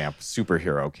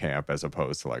superhero camp as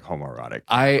opposed to like homoerotic camp,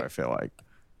 I feel like.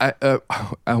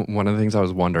 One of the things I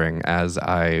was wondering as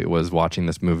I was watching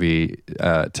this movie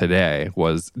today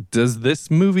was, did this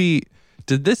movie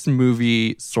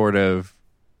sort of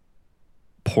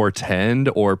portend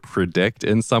or predict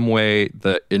in some way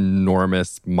the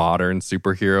enormous modern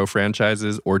superhero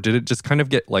franchises, or did it just kind of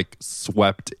get like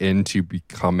swept into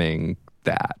becoming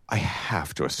that? I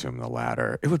have to assume the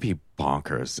latter. It would be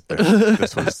bonkers if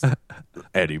this was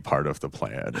any part of the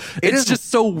plan. It's just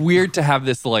so weird to have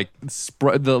this like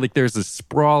there's a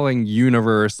sprawling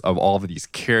universe of all of these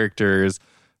characters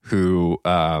who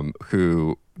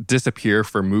disappear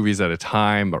for movies at a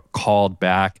time, are called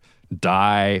back,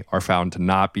 die, are found to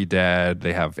not be dead.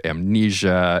 They have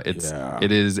amnesia.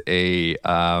 It is a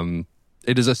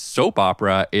soap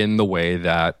opera in the way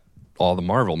that all the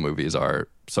Marvel movies are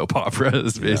soap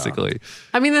operas, basically.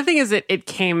 I mean, the thing is that it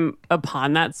came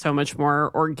upon that so much more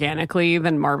organically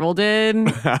than Marvel did.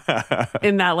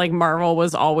 In that, like, Marvel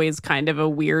was always kind of a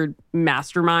weird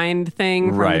mastermind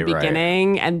thing from the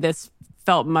beginning, and this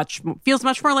feels much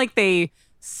more like they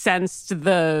sensed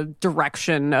the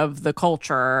direction of the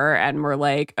culture and were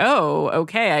like, oh,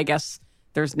 okay, I guess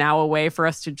there's now a way for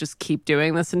us to just keep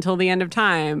doing this until the end of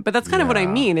time. But that's kind of what I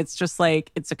mean. It's just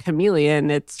like, it's a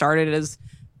chameleon. It started as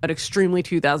an extremely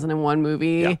 2001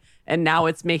 movie, and now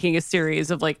it's making a series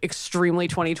of like extremely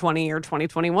 2020 or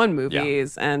 2021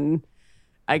 movies. And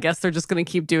I guess they're just going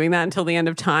to keep doing that until the end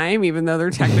of time, even though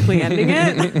they're technically ending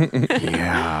it.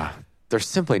 Yeah. They're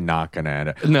simply not going to end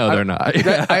it. No, they're not.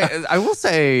 I will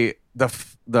say the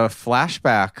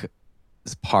flashback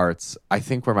parts, I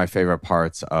think, were my favorite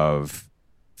parts of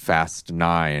Fast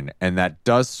 9. And that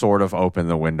does sort of open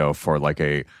the window for like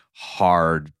a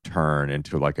hard turn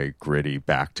into like a gritty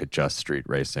back to just street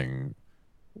racing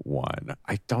one.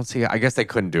 I don't see it. I guess they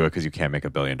couldn't do it because you can't make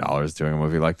 $1 billion doing a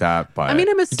movie like that. But I mean,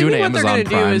 I'm assuming what they're going to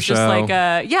do is show. just like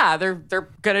they're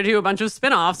going to do a bunch of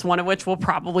spin-offs, one of which will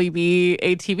probably be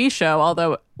a TV show.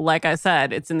 Although, like I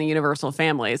said, it's in the Universal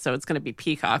family, so it's going to be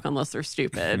Peacock unless they're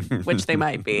stupid, which they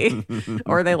might be,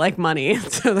 or they like money,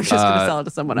 so they're just going to sell it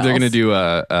to someone else. They're going to do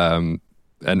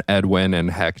an Edwin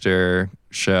and Hector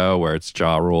show where it's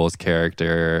Ja Rule's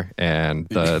character and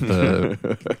the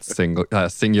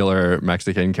singular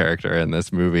Mexican character in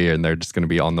this movie, and they're just going to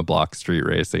be on the block street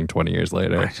racing 20 years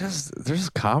later. There's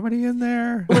comedy in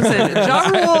there. Listen,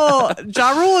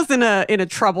 Ja Rule is in a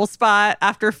trouble spot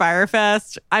after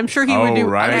Firefest. I'm sure he would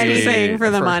do anything for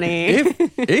the money.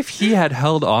 If he had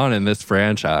held on in this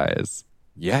franchise,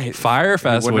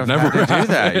 Firefest would never do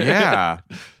that. Yeah.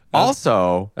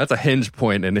 Also, That's a hinge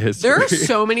point in history. There are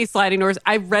so many sliding doors.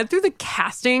 I read through the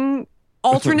casting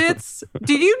alternates.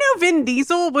 Did you know Vin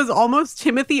Diesel was almost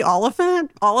Timothy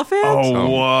Oliphant?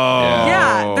 whoa.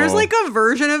 Yeah, there's like a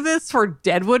version of this where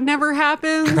Deadwood never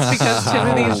happens because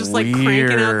Timothy's just like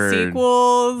cranking out Weird.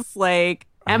 sequels. Like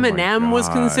Oh my Eminem was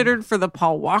God. considered for the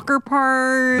Paul Walker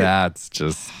part. That's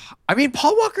just I mean,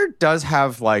 Paul Walker does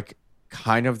have like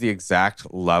kind of the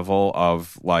exact level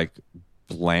of like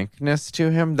blankness to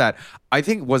him that I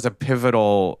think was a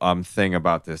pivotal thing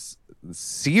about this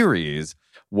series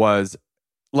was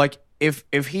like if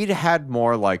he'd had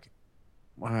more like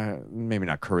maybe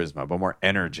not charisma but more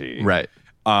energy, right.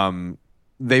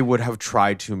 they would have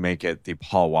tried to make it the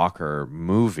Paul Walker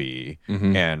movie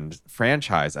Mhm. and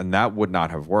franchise, and that would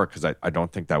not have worked because I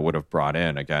don't think that would have brought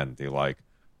in again the like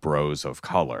bros of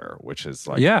color, which is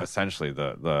like Yeah. essentially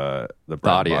the bread and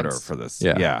butter audience. for this.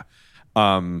 Yeah.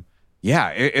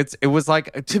 It was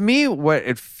like, to me, what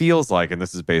it feels like, and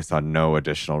this is based on no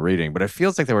additional reading, but it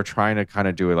feels like they were trying to kind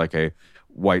of do like a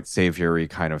white savior-y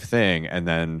kind of thing, and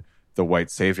then the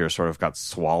white savior sort of got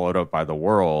swallowed up by the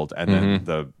world, and then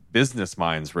the business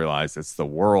minds realized it's the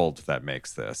world that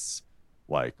makes this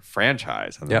like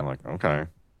franchise, and Yep. they're like, okay,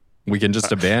 We can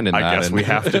just abandon that. I guess and- we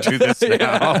have to do this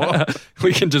now.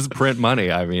 We can just print money.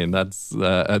 I mean, that's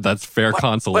fair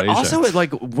consolation. But also, it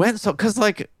like went so because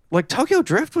like Tokyo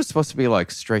Drift was supposed to be like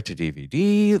straight to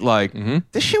DVD. Like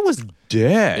this shit was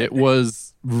dead. it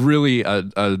was really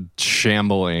a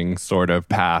shambling sort of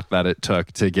path that it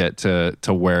took to get to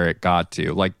where it got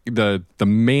to. Like the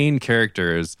main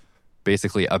characters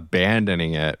basically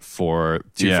abandoning it for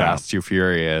Too Yeah. Fast, Too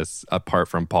Furious, apart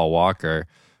from Paul Walker,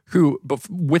 who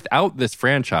without this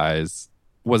franchise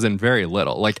was in very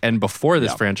little. Like, and before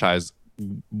this franchise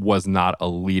was not a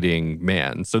leading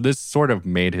man. So this sort of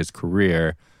made his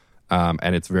career.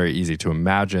 And it's very easy to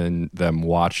imagine them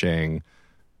watching,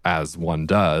 as one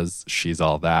does, She's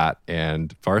All That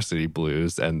and Varsity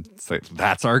Blues, and it's like,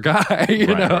 that's our guy. You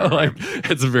know, right. like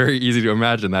it's very easy to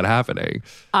imagine that happening.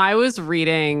 I was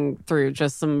reading through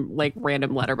just some like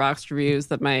random Letterboxd reviews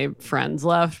that my friends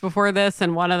left before this,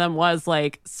 and one of them was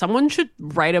like, someone should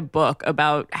write a book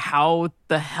about how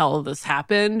the hell this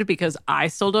happened because I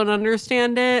still don't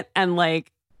understand it, and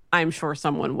like I'm sure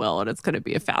someone will, and it's going to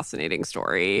be a fascinating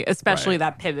story, especially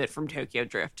that pivot from Tokyo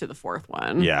Drift to the fourth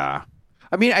one. Yeah.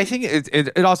 I mean, I think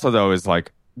it also, though, is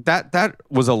like that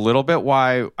was a little bit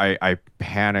why I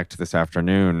panicked this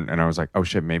afternoon and I was like, oh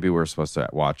shit, maybe we're supposed to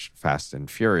watch Fast and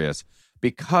Furious,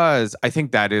 because I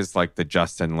think that is like the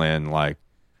Justin Lin, like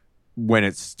when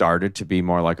it started to be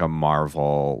more like a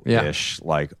Marvel-ish,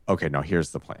 like, okay, no,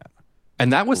 here's the plan.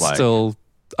 And that was Like- still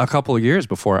a couple of years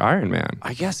before Iron Man.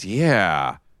 I guess,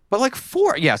 yeah. But like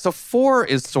 4, so 4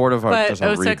 is sort of a But just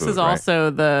a 06 reboot, is right? also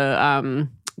the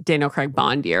Daniel Craig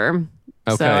Bond year.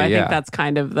 So Okay, I yeah. think that's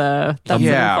kind of the that's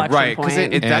yeah, the inflection right. Because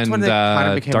point. that's when And, it kind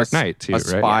of became Dark Knight, too, a right?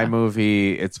 spy Yeah.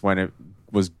 movie. It's when it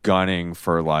was gunning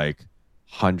for like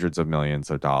hundreds of millions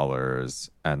of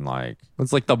dollars and like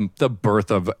It's like the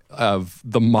birth of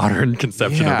the modern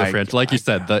conception of Yeah, the franchise. Like you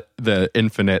said, the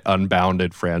infinite,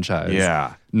 unbounded franchise.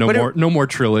 yeah. No But more, no more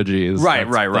trilogies. Right.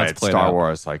 That's played Star out.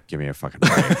 Wars, like, give me a fucking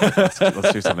break.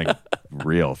 let's do something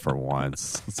real for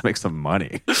once. Let's make some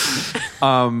money.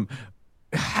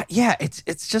 Yeah,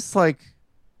 it's just like,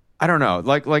 I don't know,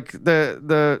 like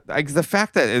the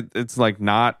fact that it's like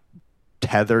not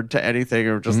tethered to anything,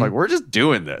 or just like, we're just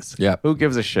doing this. Yeah. Who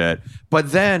gives a shit?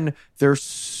 But then they're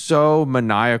so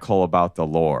maniacal about the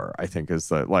lore, I think, is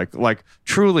that like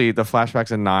truly the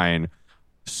flashbacks in 9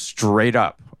 straight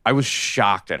up. I was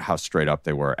shocked at how straight up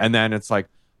they were. And then it's like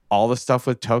all the stuff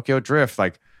with Tokyo Drift,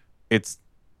 like it's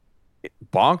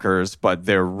bonkers, but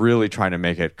they're really trying to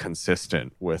make it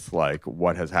consistent with like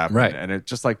what has happened. Right. And it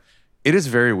just like, it is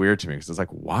very weird to me because it's like,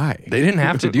 why? They didn't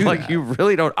have to do like that. you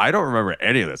really don't. I don't remember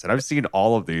any of this, and I've seen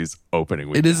all of these opening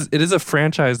weekends. It is a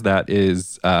franchise that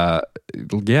is,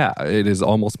 it is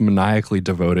almost maniacally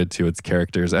devoted to its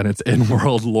characters and its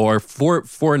in-world lore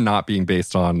for not being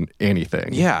based on anything.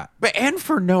 Yeah, but and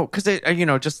for no, because it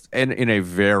just in a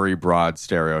very broad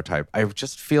stereotype, it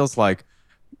just feels like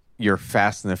your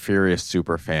Fast and the Furious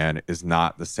super fan is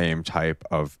not the same type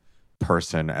of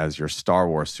person as your Star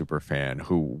Wars super fan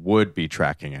who would be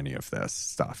tracking any of this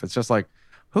stuff. It's just like,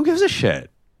 who gives a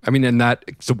shit? I mean, and that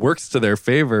works to their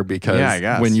favor because Yeah, I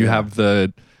guess, when you yeah. have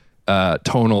the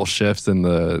tonal shifts in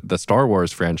the Star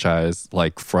Wars franchise,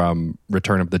 like from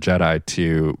Return of the Jedi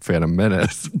to Phantom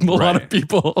Menace, a lot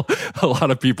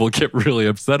of people get really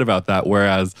upset about that.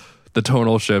 Whereas the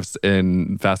tonal shifts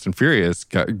in Fast and Furious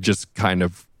just kind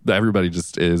of, everybody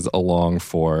just is along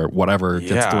for whatever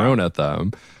gets Yeah. thrown at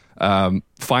them.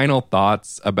 Final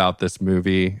thoughts about this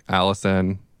movie,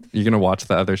 Allison? You gonna watch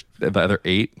the other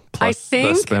 8 plus the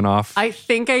spinoff? I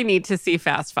think I need to see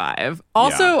Fast 5.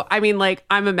 Also, I mean, like,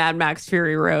 I'm a Mad Max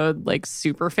Fury Road like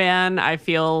super fan. I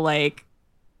feel like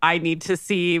I need to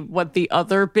see what the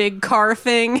other big car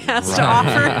thing has to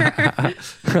offer.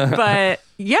 But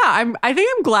yeah, I think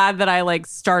I'm glad that I like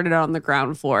started on the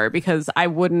ground floor because I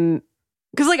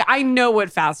know what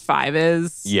Fast 5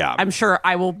 is. Yeah. I'm sure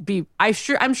I will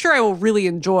really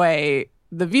enjoy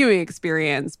the viewing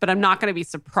experience, but I'm not going to be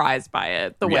surprised by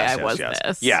it the way I was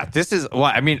this. Yeah, this is, well,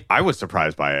 I mean, I was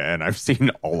surprised by it and I've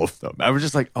seen all of them. I was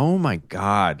just like, oh my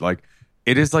God. Like,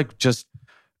 it is like just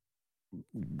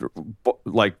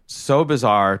like so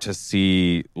bizarre to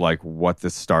see like what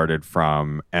this started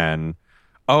from. And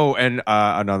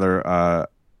another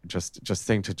just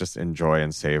thing to just enjoy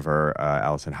and savor,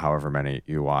 Allison, however many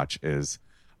you watch, is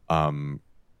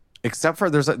except for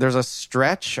there's a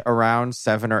stretch around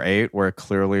 7 or 8 where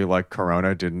clearly like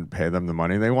Corona didn't pay them the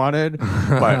money they wanted,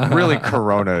 but really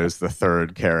Corona is the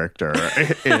third character.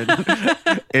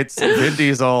 It's Vin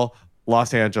Diesel,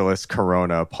 Los Angeles,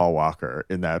 Corona, Paul Walker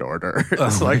in that order.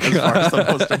 It's like as far as the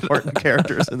most important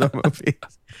characters in the movie.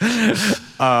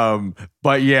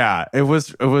 But yeah, it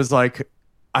was like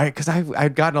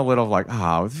I'd gotten a little like,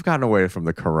 we've gotten away from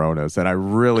the Coronas, and I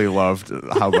really loved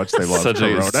how much they loved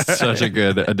Corona. Such a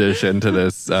good addition to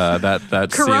this. That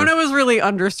Corona was really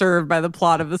underserved by the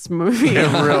plot of this movie. It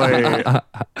really,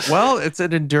 well, it's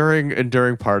an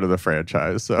enduring part of the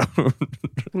franchise. So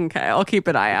okay, I'll keep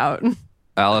an eye out.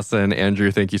 Allison,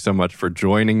 Andrew, thank you so much for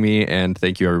joining me, and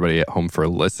thank you everybody at home for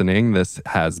listening. This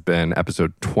has been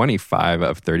episode 25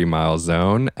 of 30 Mile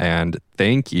Zone, and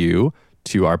thank you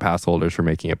to our pass holders for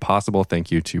making it possible. Thank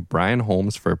you to Brian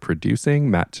Holmes for producing,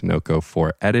 Matt Tinoco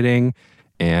for editing,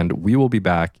 and we will be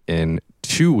back in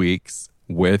 2 weeks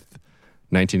with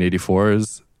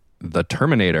 1984's The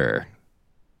Terminator.